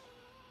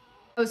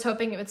 I was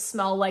hoping it would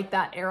smell like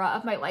that era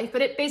of my life,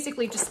 but it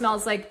basically just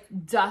smells like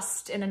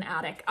dust in an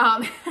attic.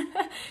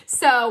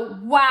 So,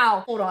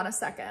 wow. Hold on a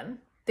second.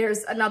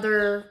 There's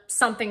another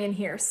something in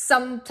here,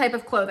 some type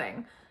of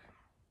clothing.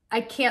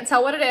 I can't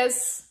tell what it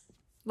is.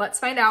 Let's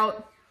find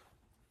out.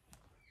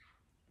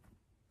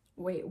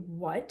 Wait,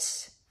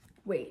 what?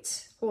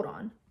 Wait, hold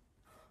on.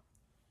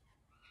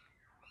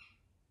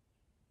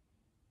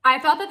 I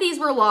thought that these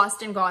were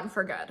lost and gone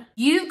for good.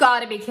 You've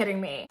got to be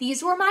kidding me.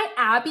 These were my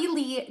Abby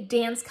Lee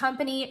Dance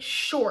Company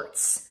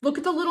shorts. Look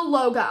at the little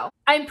logo.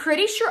 I'm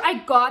pretty sure I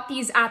got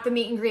these at the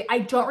meet and greet. I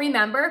don't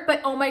remember, but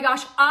oh my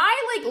gosh,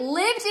 I like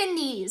lived in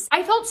these.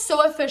 I felt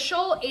so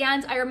official,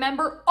 and I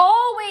remember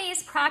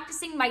always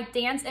practicing my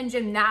dance and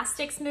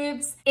gymnastics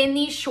moves in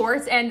these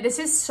shorts, and this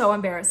is so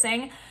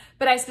embarrassing.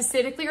 But I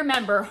specifically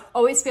remember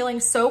always feeling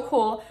so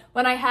cool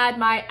when I had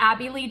my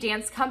Abby Lee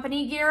Dance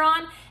Company gear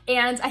on,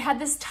 and I had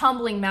this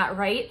tumbling mat,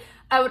 right?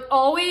 I would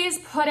always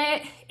put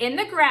it in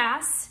the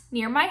grass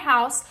near my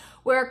house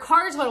where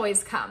cars would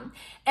always come.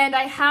 And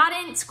I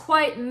hadn't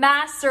quite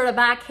mastered a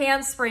back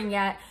handspring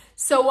yet.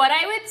 So what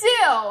I would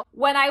do,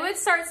 when I would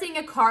start seeing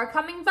a car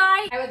coming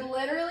by, I would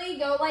literally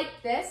go like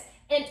this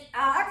and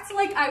act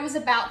like I was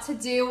about to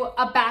do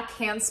a back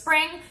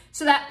handspring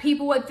so that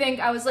people would think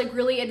I was like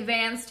really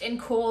advanced and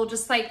cool,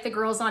 just like the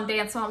girls on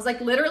Dance Moms.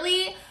 Like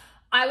literally,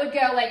 I would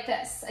go like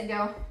this. I'd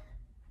go,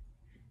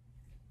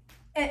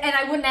 and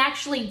I wouldn't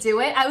actually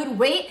do it. I would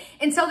wait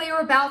until they were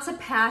about to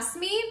pass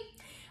me.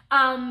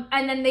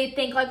 And then they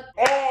think like,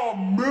 oh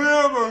man,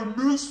 I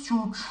missed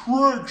her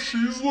trick.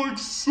 She's like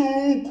so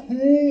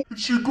cool. And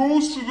she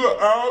goes to the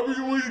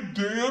Abby Lee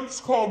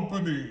Dance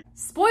Company.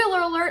 spoiler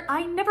alert,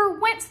 I never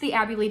went to the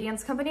Abby Lee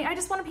Dance Company. I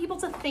just wanted people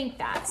to think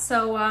that.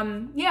 So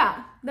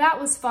yeah, that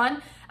was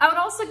fun. I would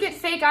also get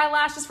fake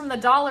eyelashes from the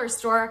dollar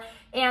store,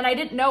 and I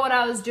didn't know what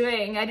I was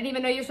doing. I didn't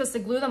even know you're supposed to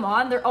glue them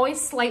on. They're always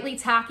slightly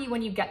tacky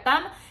when you get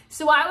them.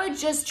 So I would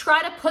just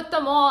try to put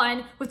them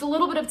on with a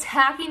little bit of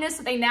tackiness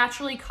that they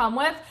naturally come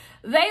with.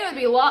 They would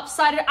be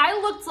lopsided. I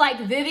looked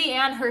like Vivi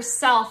Ann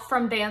herself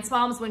from Dance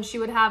Moms when she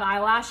would have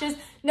eyelashes.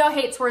 No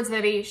hate towards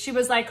Vivi. She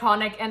was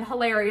iconic and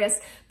hilarious.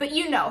 But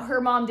you know,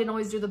 her mom didn't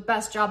always do the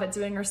best job at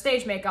doing her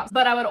stage makeup.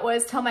 But I would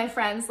always tell my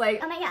friends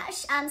like, oh my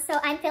gosh, so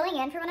I'm filling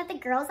in for one of the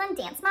girls on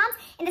Dance Moms,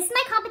 and this is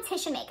my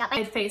competition makeup.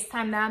 I'd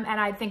FaceTime them and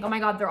I'd think, oh my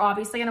God, they're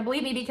obviously gonna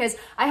believe me because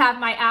I have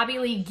my Abby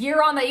Lee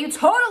gear on that you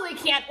totally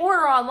can't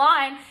order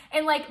online.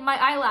 And like my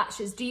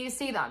eyelashes, do you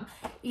see them?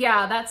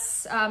 Yeah,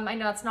 that's, I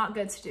know it's not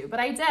good to do, but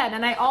I did.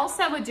 And I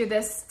also would do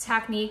this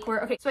technique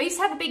where, okay, so I used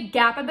to have a big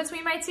gap in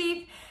between my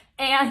teeth,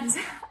 and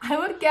I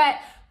would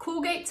get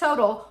Colgate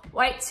Total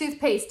white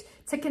toothpaste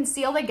to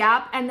conceal the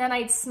gap, and then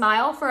I'd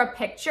smile for a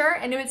picture,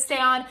 and it would stay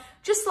on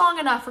just long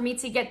enough for me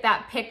to get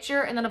that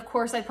picture. And then of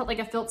course I'd put like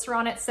a filter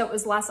on it so it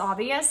was less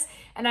obvious.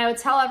 And I would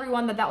tell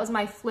everyone that that was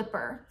my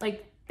flipper.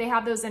 Like they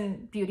have those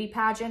in beauty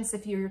pageants.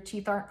 If your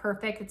teeth aren't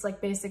perfect, it's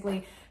like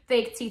basically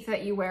fake teeth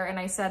that you wear. And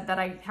I said that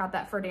I had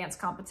that for dance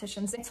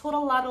competitions. I told a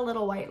lot of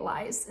little white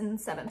lies in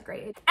 7th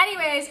grade.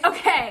 Anyways,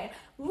 okay,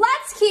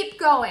 let's keep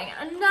going.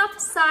 Enough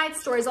side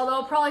stories, although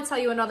I'll probably tell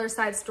you another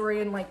side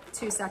story in like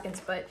 2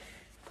 seconds, but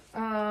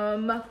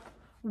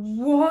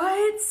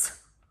what?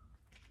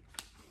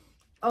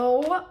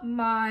 Oh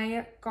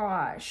my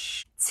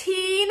gosh.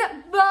 Teen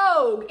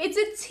Vogue. It's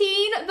a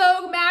Teen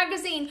Vogue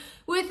magazine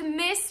with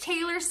Miss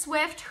Taylor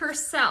Swift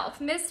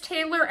herself. Miss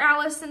Taylor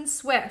Allison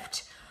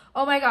Swift.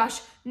 Oh my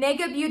gosh.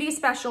 Mega Beauty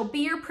Special. Be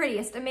Your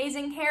Prettiest.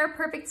 Amazing hair,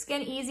 perfect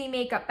skin, easy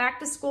makeup. Back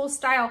to school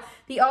style.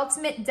 The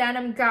ultimate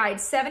denim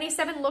guide.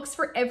 77 looks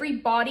for every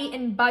body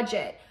and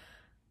budget.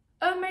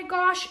 Oh my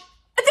gosh.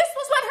 This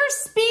was when her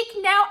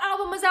Speak Now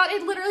album was out.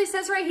 It literally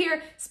says right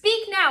here,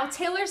 Speak Now,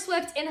 Taylor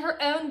Swift in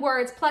her own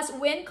words, plus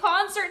win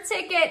concert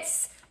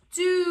tickets.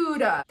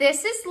 Dude,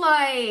 this is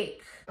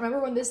like,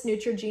 remember when this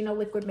Neutrogena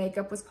liquid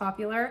makeup was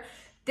popular?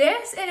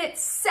 This in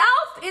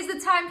itself is the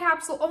time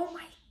capsule. Oh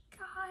my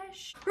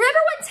gosh. Remember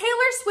when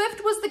Taylor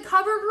Swift was the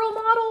CoverGirl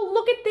model?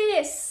 Look at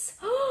this.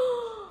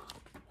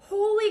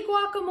 Holy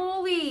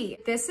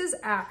guacamole. This is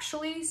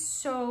actually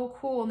so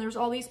cool. And there's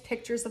all these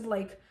pictures of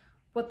like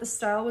what the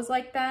style was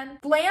like then.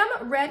 Glam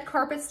red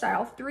carpet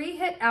style, 3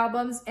 hit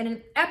albums, and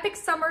an epic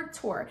summer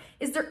tour.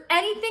 Is there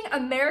anything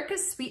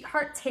America's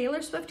sweetheart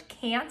Taylor Swift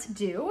can't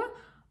do?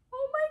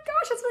 Oh my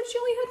gosh, that's when she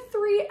only had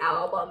 3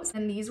 albums.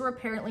 And these were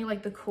apparently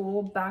like the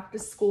cool back to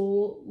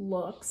school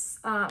looks.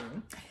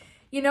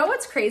 You know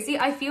what's crazy?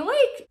 I feel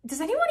like, does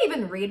anyone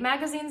even read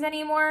magazines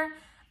anymore?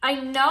 I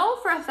know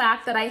for a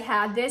fact that I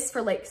had this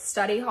for like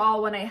study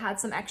hall. When I had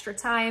some extra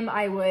time,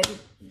 I would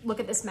look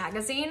at this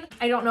magazine.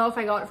 I don't know if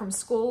I got it from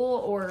school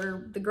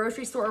or the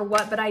grocery store or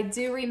what, but I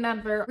do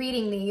remember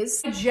reading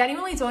these. I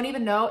genuinely don't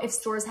even know if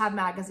stores have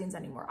magazines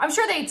anymore. I'm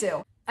sure they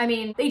do. I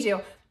mean, they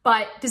do.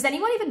 But does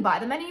anyone even buy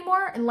them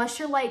anymore unless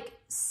you're like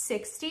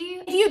 60?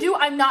 If you do,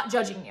 I'm not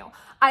judging you.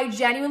 I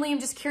genuinely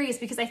am just curious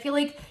because I feel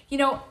like, you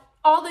know,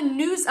 all the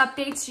news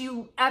updates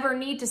you ever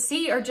need to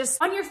see are just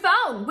on your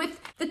phone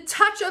with the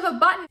touch of a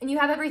button, and you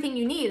have everything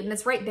you need and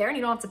it's right there and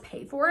you don't have to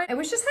pay for it. I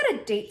wish this had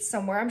a date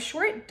somewhere. I'm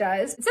sure it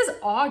does. It says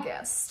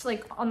August,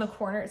 like on the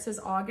corner it says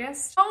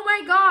August. Oh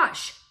my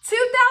gosh,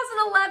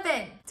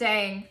 2011.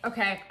 Dang,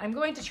 okay, I'm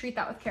going to treat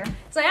that with care.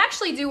 So I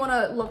actually do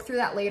wanna look through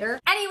that later.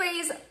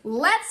 Anyways,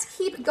 let's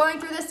keep going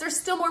through this. There's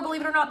still more,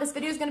 believe it or not. This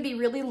video is gonna be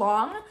really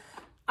long.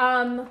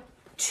 2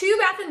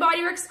 Bath &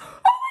 Body Works.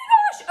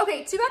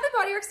 Okay, 2 Bath &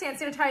 Body Works hand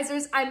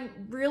sanitizers. I'm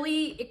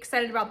really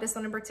excited about this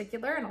one in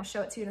particular, and I'll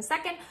show it to you in a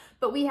second.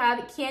 But we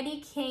have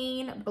Candy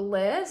Cane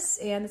Bliss,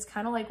 and it's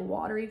kind of like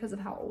watery because of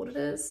how old it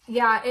is.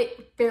 Yeah,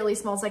 it barely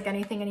smells like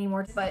anything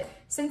anymore, but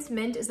since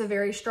mint is a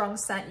very strong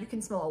scent, you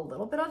can smell a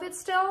little bit of it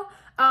still.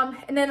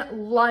 And then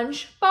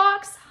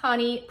Lunchbox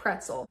Honey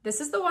Pretzel.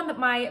 This is the one that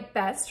my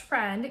best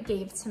friend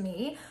gave to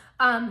me.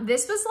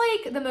 This was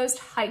like the most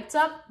hyped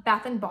up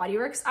Bath & Body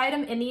Works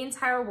item in the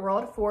entire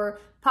world for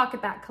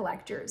PocketBac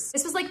collectors.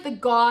 This was like the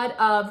god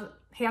of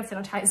hand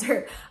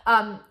sanitizer.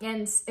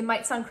 And it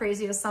might sound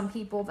crazy to some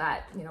people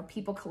that, you know,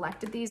 people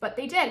collected these, but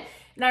they did.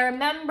 And I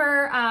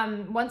remember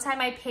one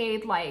time I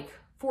paid like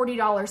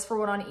 $40 for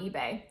one on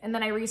eBay, and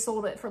then I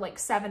resold it for like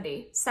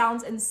 $70.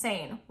 Sounds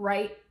insane,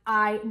 right?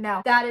 I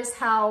know. That is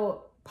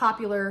how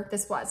popular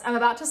this was. I'm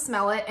about to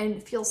smell it and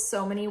it feels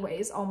so many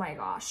ways. Oh my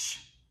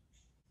gosh.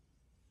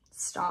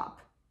 Stop.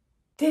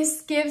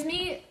 This gives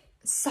me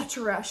such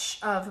a rush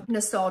of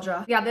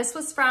nostalgia. Yeah, this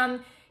was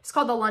from, it's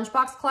called the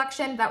Lunchbox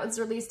Collection. That was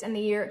released in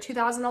the year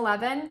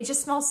 2011. It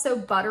just smells so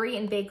buttery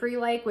and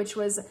bakery-like, which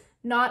was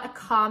not a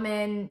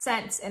common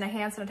scent in a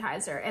hand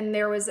sanitizer, and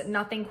there was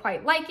nothing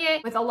quite like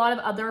it. With a lot of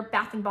other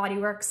Bath & Body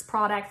Works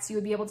products, you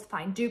would be able to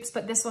find dupes,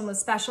 but this one was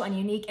special and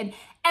unique, and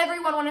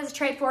everyone wanted to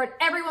trade for it.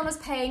 Everyone was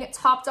paying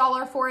top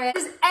dollar for it.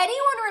 Does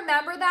anyone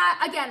remember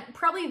that? Again,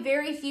 probably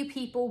very few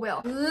people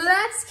will.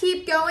 Let's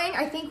keep going.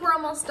 I think we're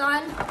almost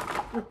done.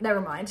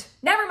 Never mind.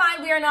 Never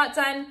mind, we are not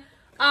done.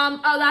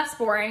 Oh, that's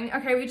boring.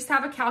 Okay, we just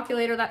have a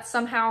calculator that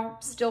somehow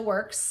still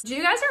works. Do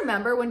you guys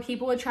remember when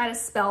people would try to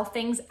spell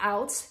things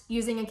out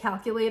using a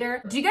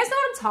calculator? Do you guys know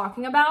what I'm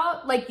talking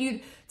about? Like,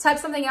 you'd type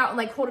something out and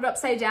like hold it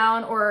upside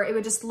down, or it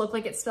would just look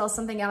like it spells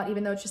something out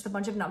even though it's just a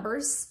bunch of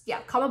numbers.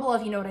 Yeah, comment below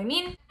if you know what I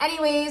mean.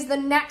 Anyways, the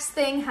next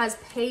thing has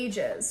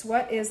pages.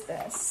 What is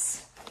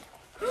this?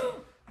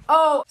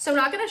 Oh, so I'm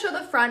not gonna show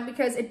the front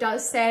because it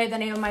does say the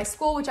name of my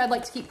school, which I'd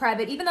like to keep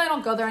private. Even though I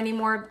don't go there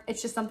anymore,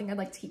 it's just something I'd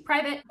like to keep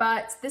private.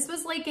 But this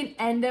was like an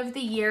end of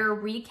the year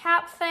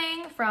recap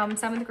thing from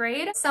 7th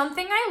grade.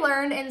 Something I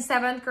learned in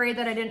 7th grade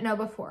that I didn't know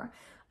before.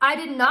 I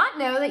did not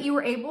know that you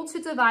were able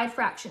to divide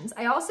fractions.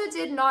 I also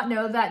did not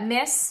know that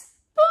Miss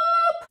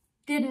Boop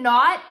did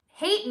not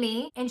hate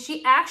me, and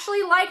she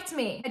actually liked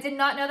me. I did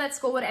not know that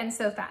school would end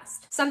so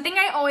fast. Something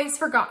I always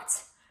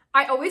forgot.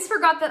 I always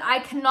forgot that I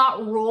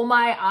cannot roll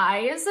my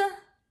eyes.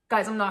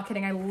 Guys, I'm not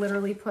kidding. I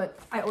literally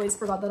I always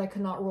forgot that I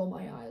could not roll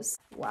my eyes.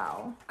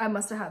 Wow, I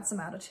must have had some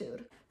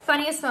attitude.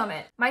 Funniest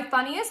moment. My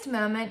funniest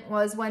moment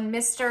was when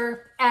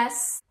Mr.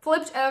 S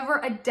flipped over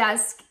a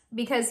desk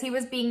because he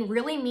was being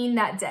really mean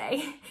that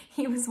day.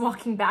 He was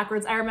walking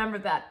backwards. I remember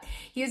that.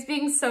 He was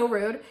being so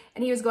rude,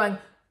 and he was going,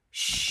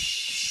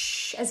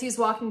 shh, as he was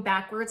walking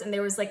backwards, and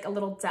there was like a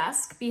little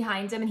desk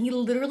behind him, and he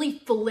literally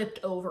flipped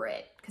over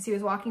it because he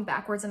was walking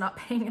backwards and not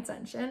paying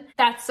attention.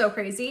 That's so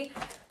crazy.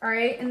 All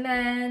right, and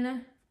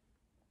then,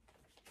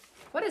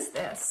 what is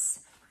this?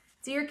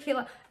 Dear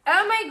Kayla,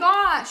 oh my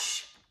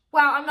gosh.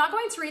 Wow, I'm not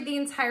going to read the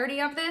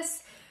entirety of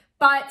this,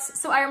 but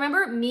so I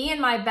remember me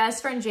and my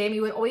best friend Jamie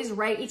would always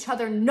write each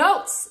other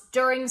notes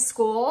during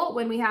school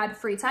when we had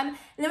free time. And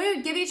then we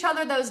would give each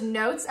other those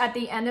notes at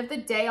the end of the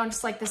day on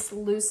just like this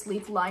loose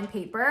leaf lined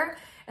paper.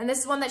 And this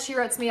is one that she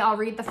wrote to me. I'll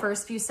read the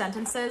first few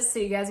sentences so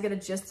you guys get a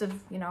gist of,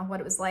 you know, what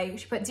it was like.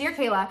 She put, Dear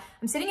Kayla,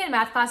 I'm sitting in a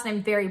math class and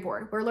I'm very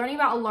bored. We're learning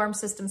about alarm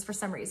systems for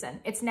some reason.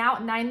 It's now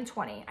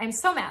 9:20. I'm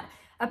so mad.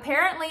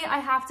 Apparently, I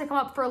have to come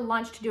up for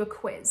lunch to do a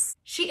quiz.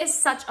 She is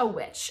such a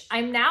witch.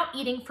 I'm now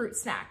eating fruit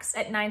snacks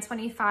at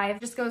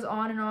 9:25. Just goes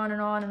on and on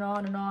and on and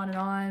on and on and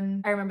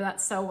on. I remember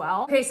that so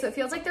well. Okay, so it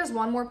feels like there's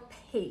one more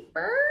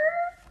paper.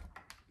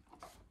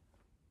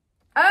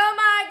 Oh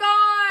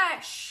my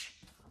gosh.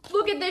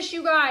 Look at this,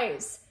 you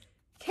guys.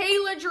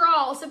 Kayla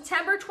Drawl,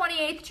 September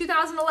 28th,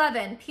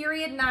 2011,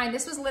 period 9.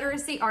 This was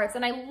literacy arts,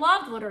 and I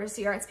loved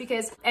literacy arts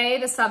because A,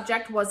 the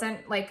subject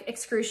wasn't like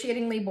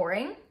excruciatingly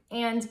boring,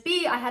 and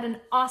B, I had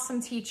an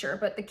awesome teacher,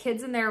 but the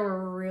kids in there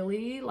were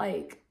really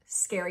like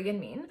scary and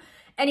mean.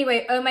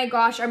 Anyway, oh my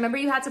gosh, I remember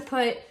you had to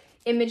put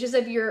images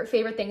of your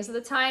favorite things at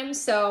the time.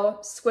 So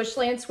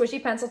Squishland,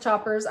 Squishy Pencil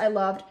Choppers, I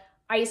loved.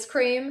 Ice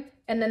cream,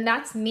 and then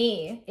that's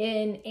me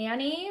in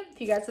Annie. If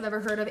you guys have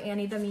ever heard of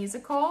Annie the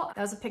musical,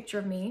 that was a picture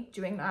of me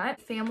doing that.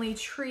 Family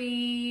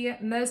tree,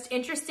 most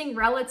interesting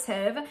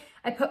relative.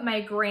 I put my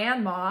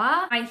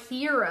grandma. My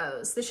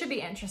heroes, this should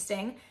be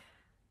interesting.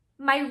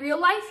 My real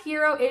life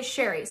hero is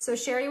Sherry. So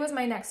Sherry was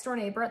my next door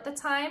neighbor at the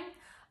time.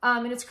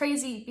 And it's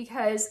crazy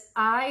because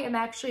I am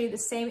actually the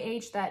same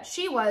age that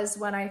she was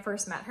when I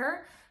first met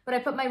her. But I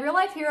put my real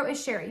life hero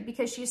is Sherry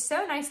because she's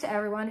so nice to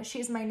everyone.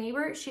 She's my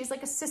neighbor. She's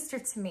like a sister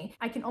to me.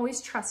 I can always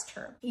trust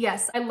her.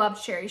 Yes, I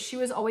loved Sherry. She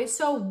was always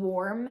so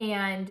warm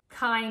and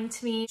kind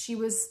to me. She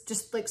was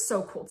just like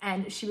so cool.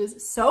 And she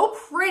was so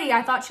pretty.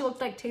 I thought she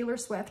looked like Taylor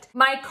Swift.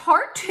 My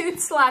cartoon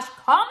 /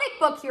 comic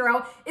book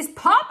hero is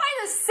Popeye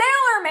the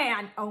Sailor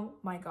Man. Oh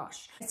my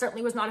gosh. I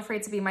certainly was not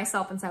afraid to be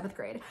myself in 7th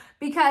grade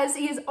because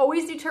he is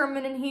always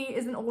determined and he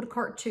is an old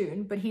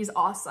cartoon, but he's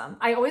awesome.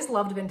 I always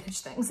loved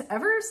vintage things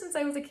ever since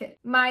I was a kid.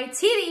 My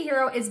TV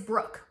hero is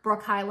Brooke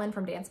Highland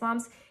from Dance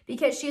Moms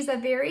because she's a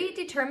very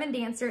determined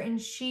dancer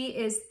and she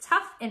is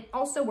tough and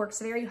also works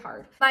very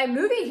hard. My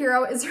movie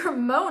hero is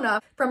Ramona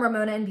from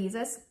Ramona and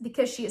Beezus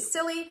because she is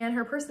silly and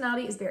her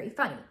personality is very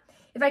funny.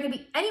 If I could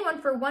be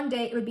anyone for one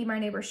day, it would be my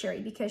neighbor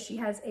Sherry because she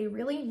has a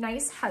really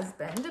nice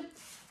husband.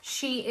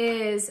 She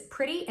is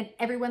pretty and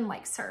everyone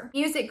likes her.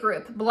 Music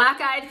group,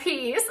 Black Eyed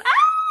Peas.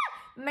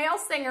 Ah! Male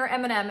singer,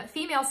 Eminem.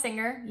 Female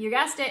singer, you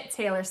guessed it,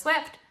 Taylor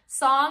Swift.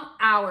 Song,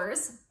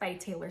 Hours by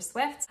Taylor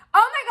Swift.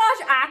 Oh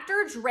my gosh,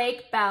 actor,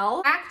 Drake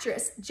Bell.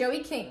 Actress, Joey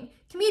King.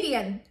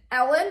 Comedian,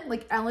 Ellen,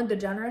 like Ellen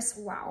DeGeneres,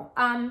 wow.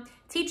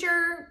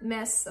 Teacher,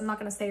 Miss, I'm not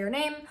gonna say her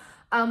name.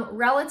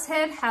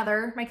 Relative,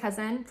 Heather, my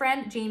cousin.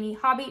 Friend, Jamie.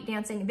 Hobby,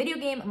 dancing. Video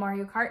game,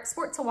 Mario Kart.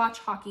 Sport to watch,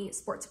 hockey.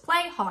 Sport to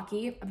play,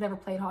 hockey. I've never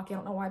played hockey, I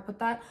don't know why I put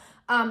that.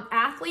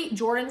 Athlete,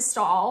 Jordan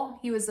Stahl.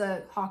 He was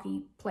a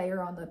hockey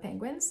player on the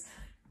Penguins.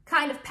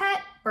 Kind of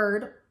pet,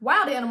 bird.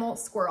 Wild animal,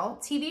 squirrel.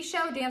 TV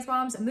show, Dance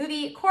Moms.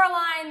 Movie,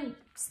 Coraline.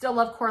 Still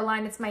love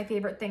Coraline, it's my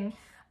favorite thing.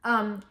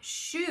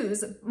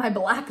 Shoes, my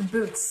black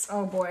boots,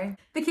 oh boy.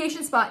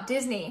 Vacation spot,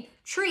 Disney.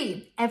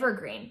 Tree,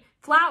 evergreen.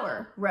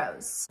 Flower,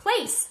 rose.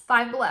 Place,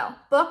 Five Below.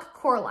 Book,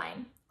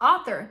 Coraline.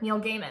 Author, Neil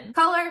Gaiman.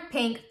 Color,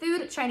 pink.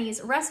 Food,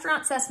 Chinese.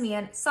 Restaurant, Sesame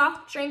Inn.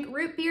 Soft drink,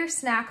 root beer.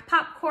 Snack,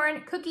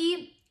 popcorn.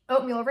 Cookie,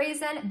 oatmeal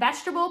raisin.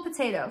 Vegetable,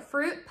 potato.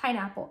 Fruit,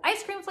 pineapple.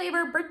 Ice cream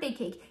flavor, birthday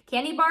cake.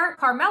 Candy bar,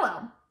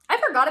 Carmelo. I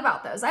forgot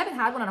about those. I haven't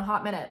had one in a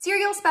hot minute.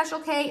 Cereal, Special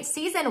K.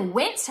 Season,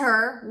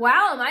 winter.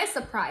 Wow, am I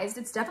surprised.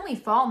 It's definitely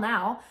fall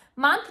now.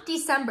 Month,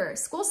 December.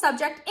 School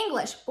subject,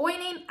 English. Boy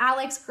name,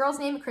 Alex. Girl's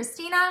name,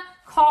 Christina.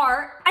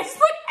 Car. I just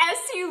put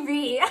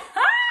SUV.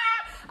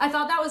 I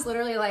thought that was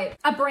literally like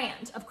a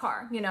brand of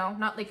car, you know,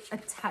 not like a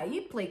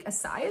type, like a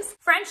size.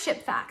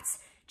 Friendship facts.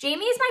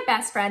 Jamie is my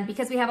best friend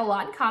because we have a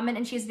lot in common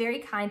and she's very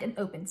kind and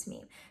open to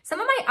me. Some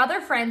of my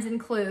other friends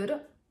include,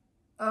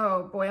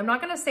 oh boy, I'm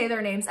not gonna say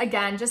their names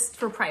again, just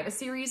for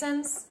privacy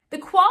reasons. The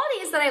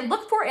qualities that I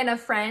look for in a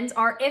friend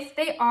are if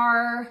they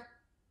are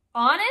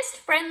honest,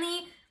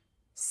 friendly,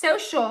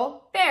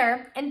 social,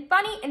 fair, and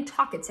funny and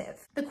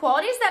talkative. The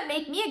qualities that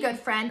make me a good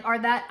friend are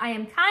that I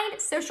am kind,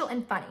 social,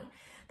 and funny.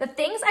 The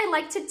things I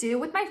like to do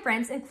with my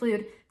friends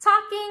include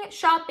talking,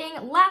 shopping,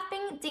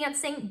 laughing,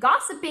 dancing,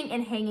 gossiping,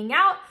 and hanging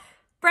out.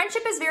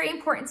 Friendship is very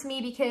important to me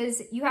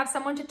because you have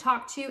someone to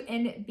talk to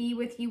and be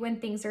with you when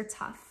things are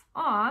tough.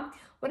 Aw.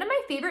 One of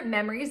my favorite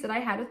memories that I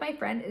had with my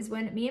friend is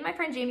when me and my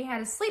friend Jamie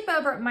had a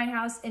sleepover at my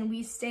house and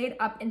we stayed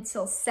up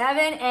until 7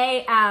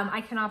 a.m.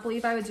 I cannot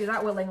believe I would do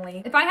that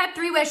willingly. If I had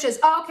 3 wishes,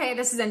 okay,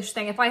 this is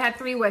interesting. If I had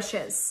 3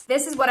 wishes,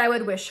 this is what I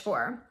would wish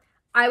for.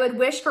 I would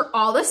wish for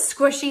all the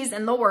squishies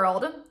in the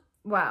world.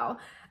 Wow.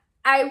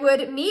 I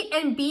would meet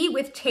and be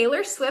with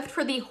Taylor Swift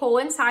for the whole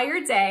entire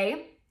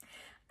day.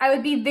 I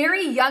would be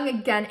very young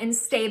again and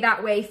stay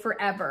that way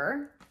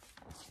forever.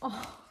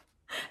 Oh.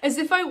 As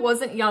if I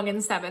wasn't young in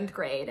 7th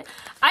grade.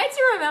 I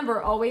do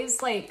remember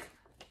always like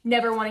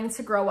never wanting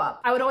to grow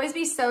up. I would always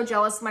be so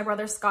jealous of my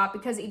brother Scott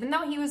because even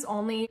though he was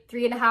only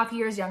 3.5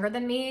 years younger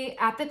than me,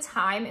 at the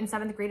time in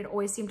 7th grade, it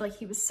always seemed like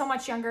he was so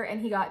much younger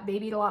and he got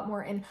babied a lot more.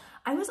 And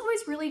I was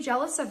always really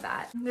jealous of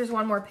that. There's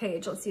one more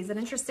page. Let's see, is it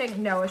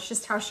interesting? No, it's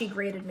just how she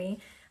graded me.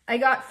 I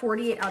got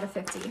 48 out of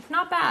 50.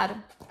 Not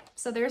bad.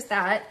 So there's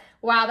that.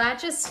 Wow, that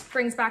just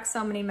brings back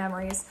so many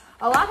memories.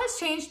 A lot has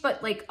changed,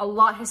 but like a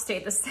lot has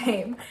stayed the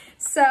same.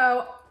 So,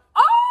 oh,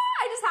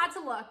 I just had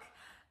to look.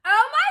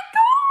 Oh my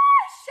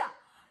gosh!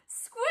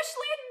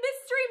 Squishland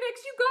Mystery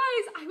Mix, you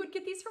guys. I would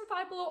get these from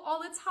Five Below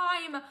all the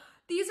time.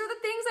 These are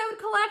the things I would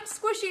collect,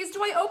 squishies.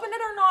 Do I open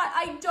it or not?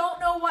 I don't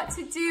know what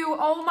to do.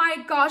 Oh my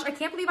gosh, I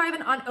can't believe I have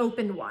an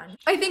unopened one.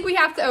 I think we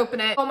have to open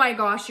it. Oh my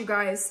gosh, you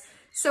guys.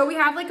 So we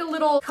have like a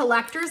little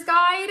collector's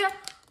guide.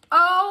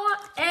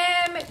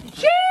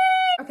 OMG!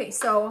 Okay,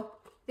 so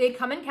they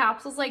come in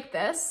capsules like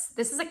this.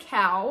 This is a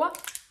cow.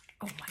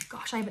 Oh my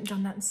gosh, I haven't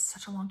done that in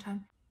such a long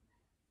time.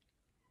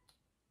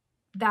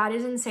 That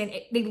is insane.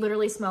 They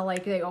literally smell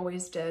like they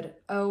always did.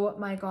 Oh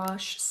my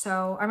gosh.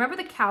 So I remember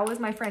the cow was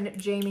my friend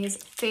Jamie's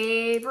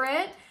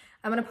favorite.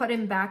 I'm gonna put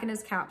him back in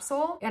his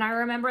capsule. And I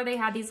remember they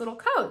had these little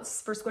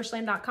codes for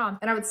squishland.com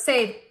and I would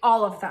save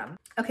all of them.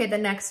 Okay, the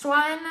next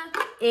one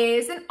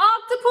is an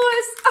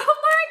octopus. Oh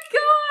my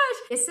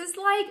gosh. This is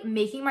like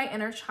making my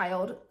inner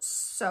child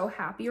so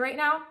happy right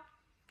now.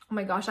 Oh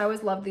my gosh, I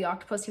always loved the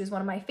octopus. He was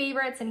one of my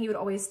favorites and he would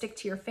always stick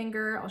to your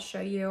finger. I'll show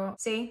you.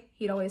 See,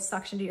 he'd always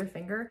suction to your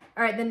finger.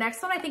 All right, the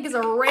next one I think is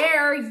a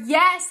rare.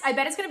 Yes, I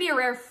bet it's gonna be a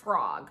rare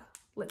frog.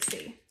 Let's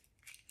see.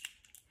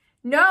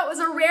 No, it was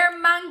a rare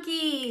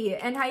monkey.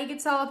 And how you could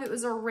tell if it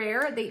was a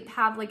rare, they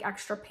have like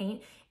extra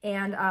paint.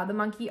 And the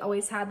monkey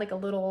always had like a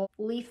little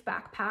leaf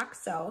backpack.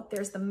 So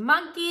there's the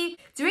monkey.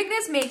 Doing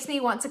this makes me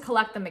want to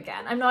collect them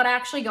again. I'm not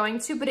actually going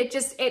to, but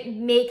it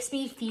makes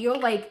me feel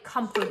like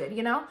comforted,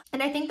 you know?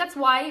 And I think that's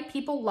why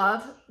people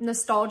love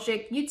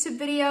nostalgic YouTube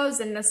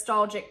videos and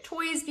nostalgic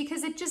toys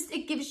because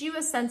it gives you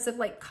a sense of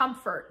like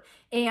comfort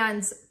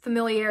and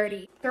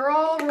familiarity. They're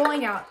all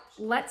rolling out.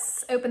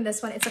 Let's open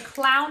this one. It's a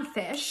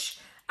clownfish.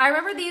 I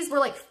remember these were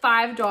like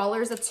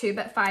 $5 a tube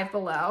at Five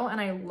Below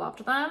and I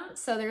loved them.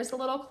 So there's the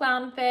little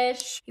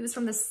clownfish. He was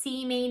from the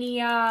Sea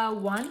Mania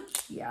one.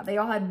 Yeah, they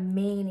all had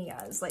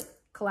manias, like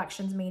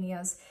collections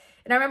manias.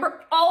 And I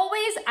remember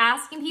always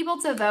asking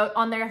people to vote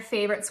on their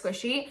favorite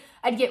squishy.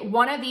 I'd get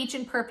one of each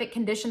in perfect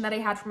condition that I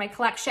had for my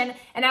collection.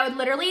 And I would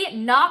literally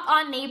knock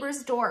on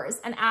neighbors'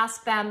 doors and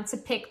ask them to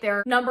pick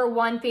their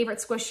 #1 favorite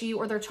squishy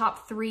or their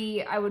top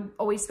 3. I would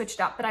always switch it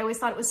up, but I always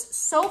thought it was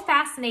so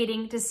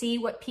fascinating to see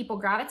what people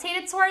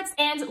gravitated towards.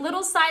 And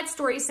little side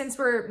story, since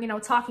we're, you know,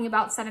 talking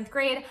about 7th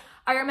grade,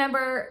 I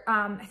remember,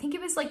 I think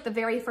it was like the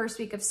very first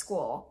week of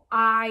school,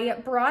 I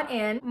brought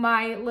in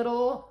my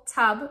little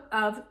tub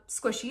of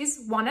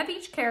squishies, one of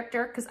each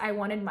character, because I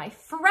wanted my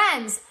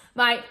friends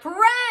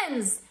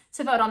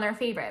to vote on their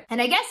favorite. And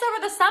I guess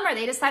over the summer,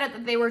 they decided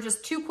that they were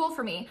just too cool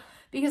for me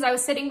because I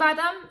was sitting by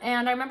them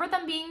and I remember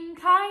them being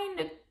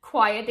kind of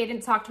quiet. They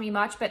didn't talk to me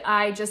much, but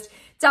I just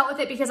dealt with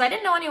it because I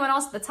didn't know anyone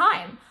else at the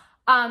time.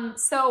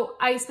 So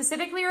I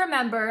specifically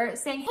remember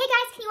saying, Hey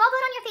guys, can you all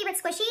vote on your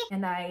favorite squishy?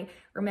 and I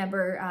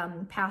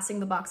remember passing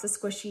the box of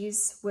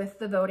squishies with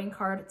the voting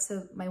card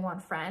to my one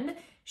friend.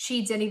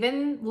 She didn't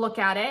even look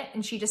at it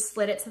and she just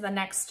slid it to the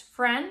next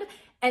friend.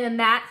 And then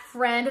that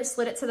friend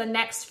slid it to the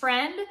next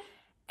friend.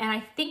 And I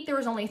think there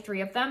was only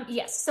 3 of them.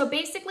 Yes, so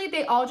basically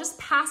they all just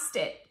passed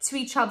it to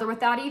each other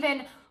without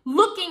even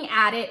looking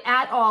at it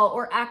at all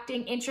or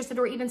acting interested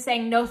or even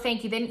saying no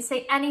thank you. They didn't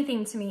say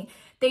anything to me.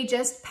 They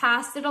just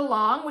passed it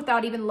along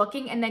without even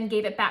looking and then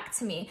gave it back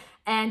to me.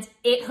 And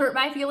it hurt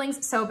my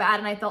feelings so bad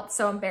and I felt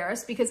so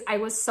embarrassed because I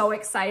was so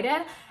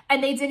excited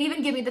and they didn't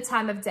even give me the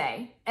time of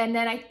day. And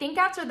then I think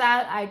after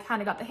that, I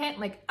kind of got the hint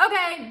like,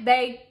 okay,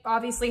 they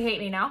obviously hate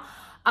me now.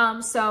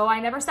 So I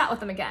never sat with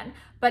them again.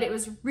 But it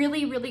was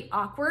really, really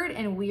awkward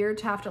and weird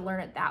to have to learn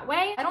it that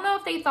way. I don't know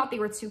if they thought they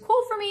were too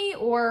cool for me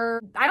or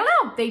I don't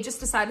know. They just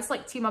decided to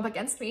like team up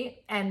against me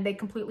and they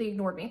completely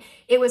ignored me.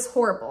 It was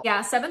horrible.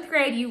 Yeah, 7th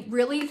grade, you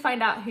really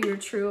find out who your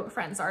true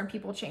friends are and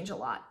people change a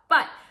lot.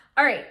 But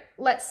all right,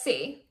 let's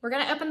see. We're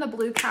gonna open the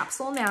blue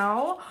capsule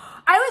now.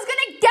 I was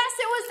gonna guess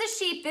it was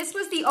the sheep. This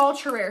was the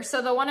ultra rare. So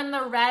the one in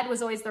the red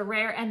was always the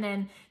rare and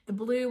then the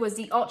blue was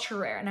the ultra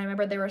rare. And I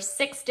remember there were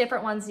 6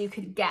 different ones you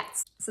could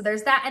get. So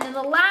there's that. And then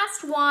the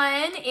last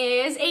one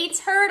is a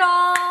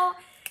turtle.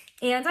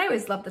 And I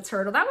always loved the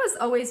turtle. That was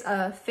always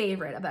a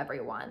favorite of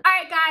everyone. All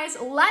right, guys,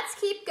 let's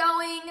keep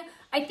going.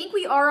 I think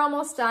we are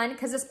almost done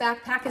because this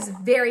backpack is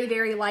very,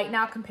 very light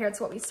now compared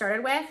to what we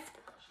started with.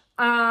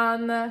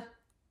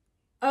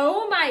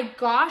 Oh my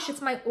gosh,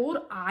 it's my old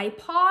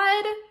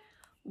iPod.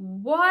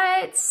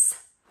 What?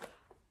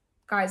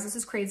 Guys, this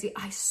is crazy.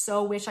 I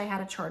so wish I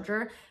had a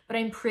charger, but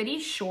I'm pretty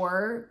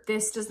sure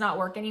this does not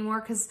work anymore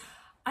because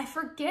I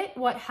forget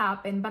what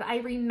happened, but I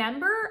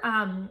remember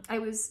I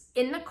was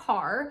in the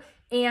car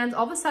and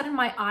all of a sudden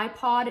my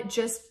iPod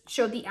just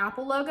showed the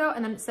Apple logo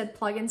and then it said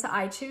plug into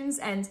iTunes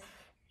and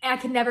I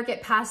could never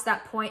get past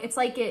that point. It's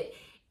like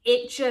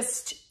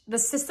the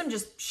system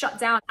just shut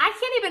down. I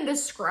can't even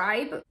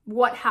describe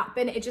what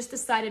happened. It just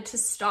decided to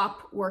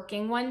stop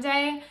working one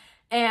day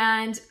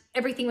and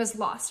everything was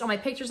lost. All my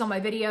pictures, all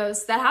my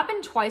videos. That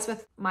happened twice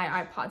with my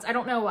iPods. I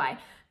don't know why,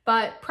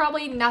 but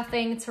probably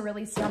nothing to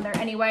really see on there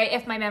anyway,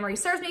 if my memory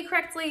serves me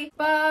correctly.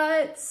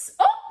 But,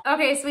 oh,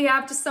 okay, so we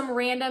have just some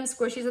random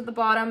squishies at the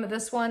bottom.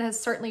 This one has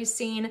certainly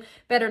seen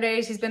better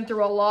days. He's been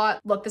through a lot.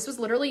 Look, this was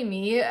literally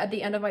me at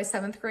the end of my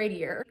 7th grade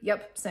year.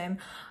 Yep, same.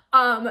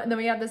 And then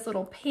we have this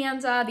little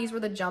panda. These were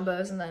the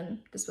jumbos. And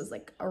then this was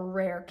like a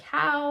rare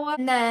cow.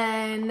 And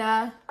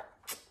then,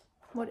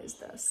 what is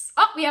this?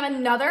 Oh, we have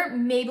another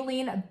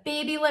Maybelline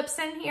baby lips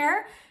in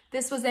here.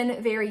 This was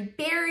in Very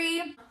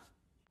Berry.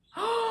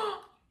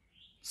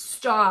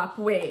 Stop,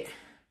 wait.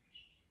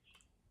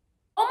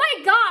 Oh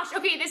my gosh.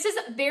 Okay, this is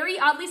very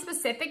oddly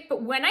specific,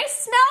 but when I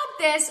smelled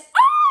this,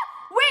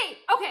 wait,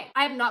 okay.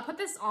 I have not put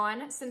this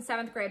on since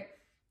 7th grade.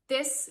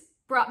 This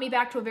brought me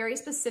back to a very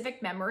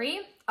specific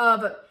memory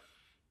of,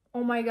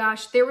 oh my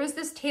gosh, there was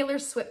this Taylor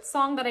Swift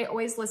song that I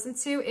always listened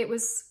to. It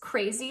was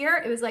Crazier.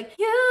 It was like,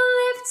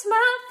 you lift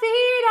my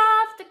feet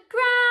off the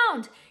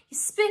ground, you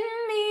spin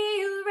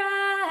me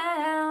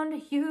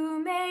around,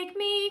 you make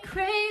me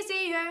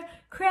crazier,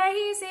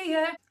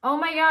 crazier. Oh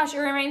my gosh, it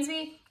reminds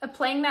me of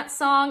playing that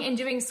song and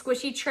doing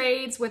squishy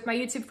trades with my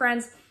YouTube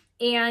friends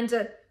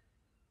and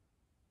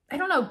I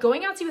don't know,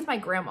 going out to eat with my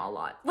grandma a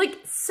lot. Like,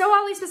 so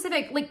oddly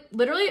specific. Like,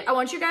 literally, I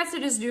want you guys to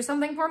just do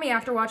something for me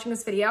after watching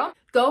this video.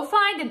 Go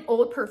find an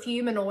old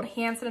perfume, an old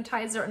hand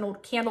sanitizer, an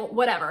old candle,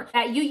 whatever,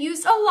 that you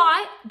used a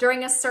lot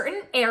during a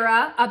certain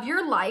era of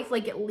your life,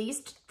 like at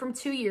least from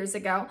 2 years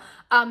ago.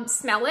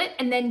 Smell it,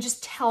 and then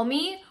just tell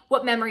me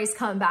what memories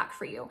come back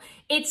for you.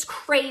 It's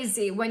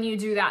crazy when you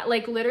do that.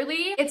 Like,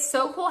 literally, it's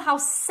so cool how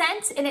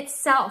scent in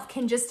itself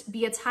can just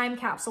be a time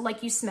capsule.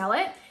 Like, you smell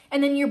it,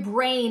 and then your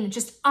brain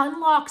just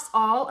unlocks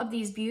all of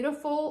these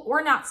beautiful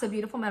or not so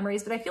beautiful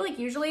memories. But I feel like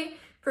usually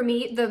for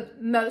me, the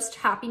most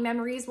happy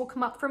memories will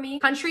come up for me.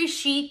 Country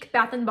Chic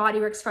Bath & Body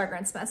Works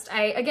Fragrance Mist.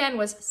 I, again,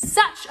 was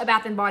such a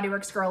Bath & Body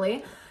Works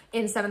girly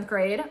in 7th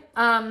grade.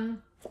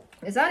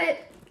 Is that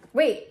it?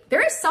 Wait,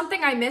 there is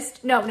something I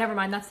missed. No, never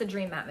mind. That's the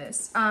Dream Matte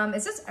Mousse.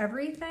 Is this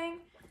everything?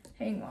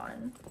 Hang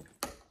on.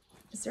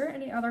 Is there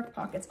any other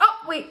pockets?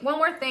 Oh, wait, one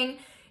more thing.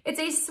 It's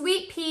a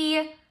Sweet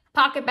Pea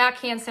Pocket Back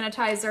Hand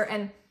Sanitizer,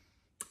 and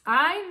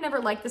I never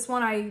liked this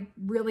one. I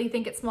really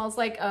think it smells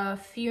like a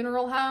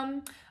funeral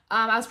home.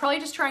 I was probably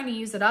just trying to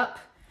use it up,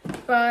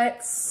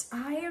 but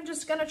I am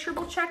just gonna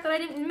triple check that I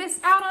didn't miss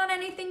out on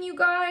anything, you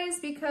guys,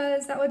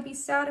 because that would be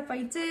sad if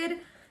I did.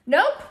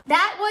 Nope,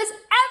 that was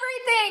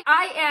everything.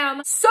 I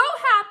am so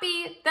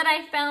happy that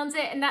I found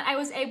it and that I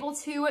was able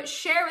to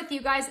share with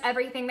you guys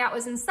everything that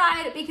was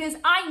inside, because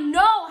I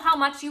know how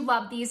much you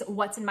love these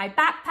What's in My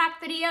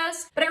Backpack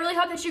videos. But I really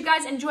hope that you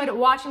guys enjoyed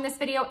watching this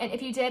video, and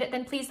if you did,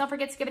 then please don't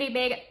forget to give it a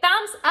big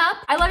thumbs up.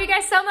 I love you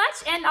guys so much,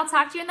 and I'll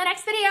talk to you in the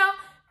next video.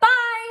 Bye!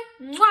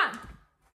 Mwah!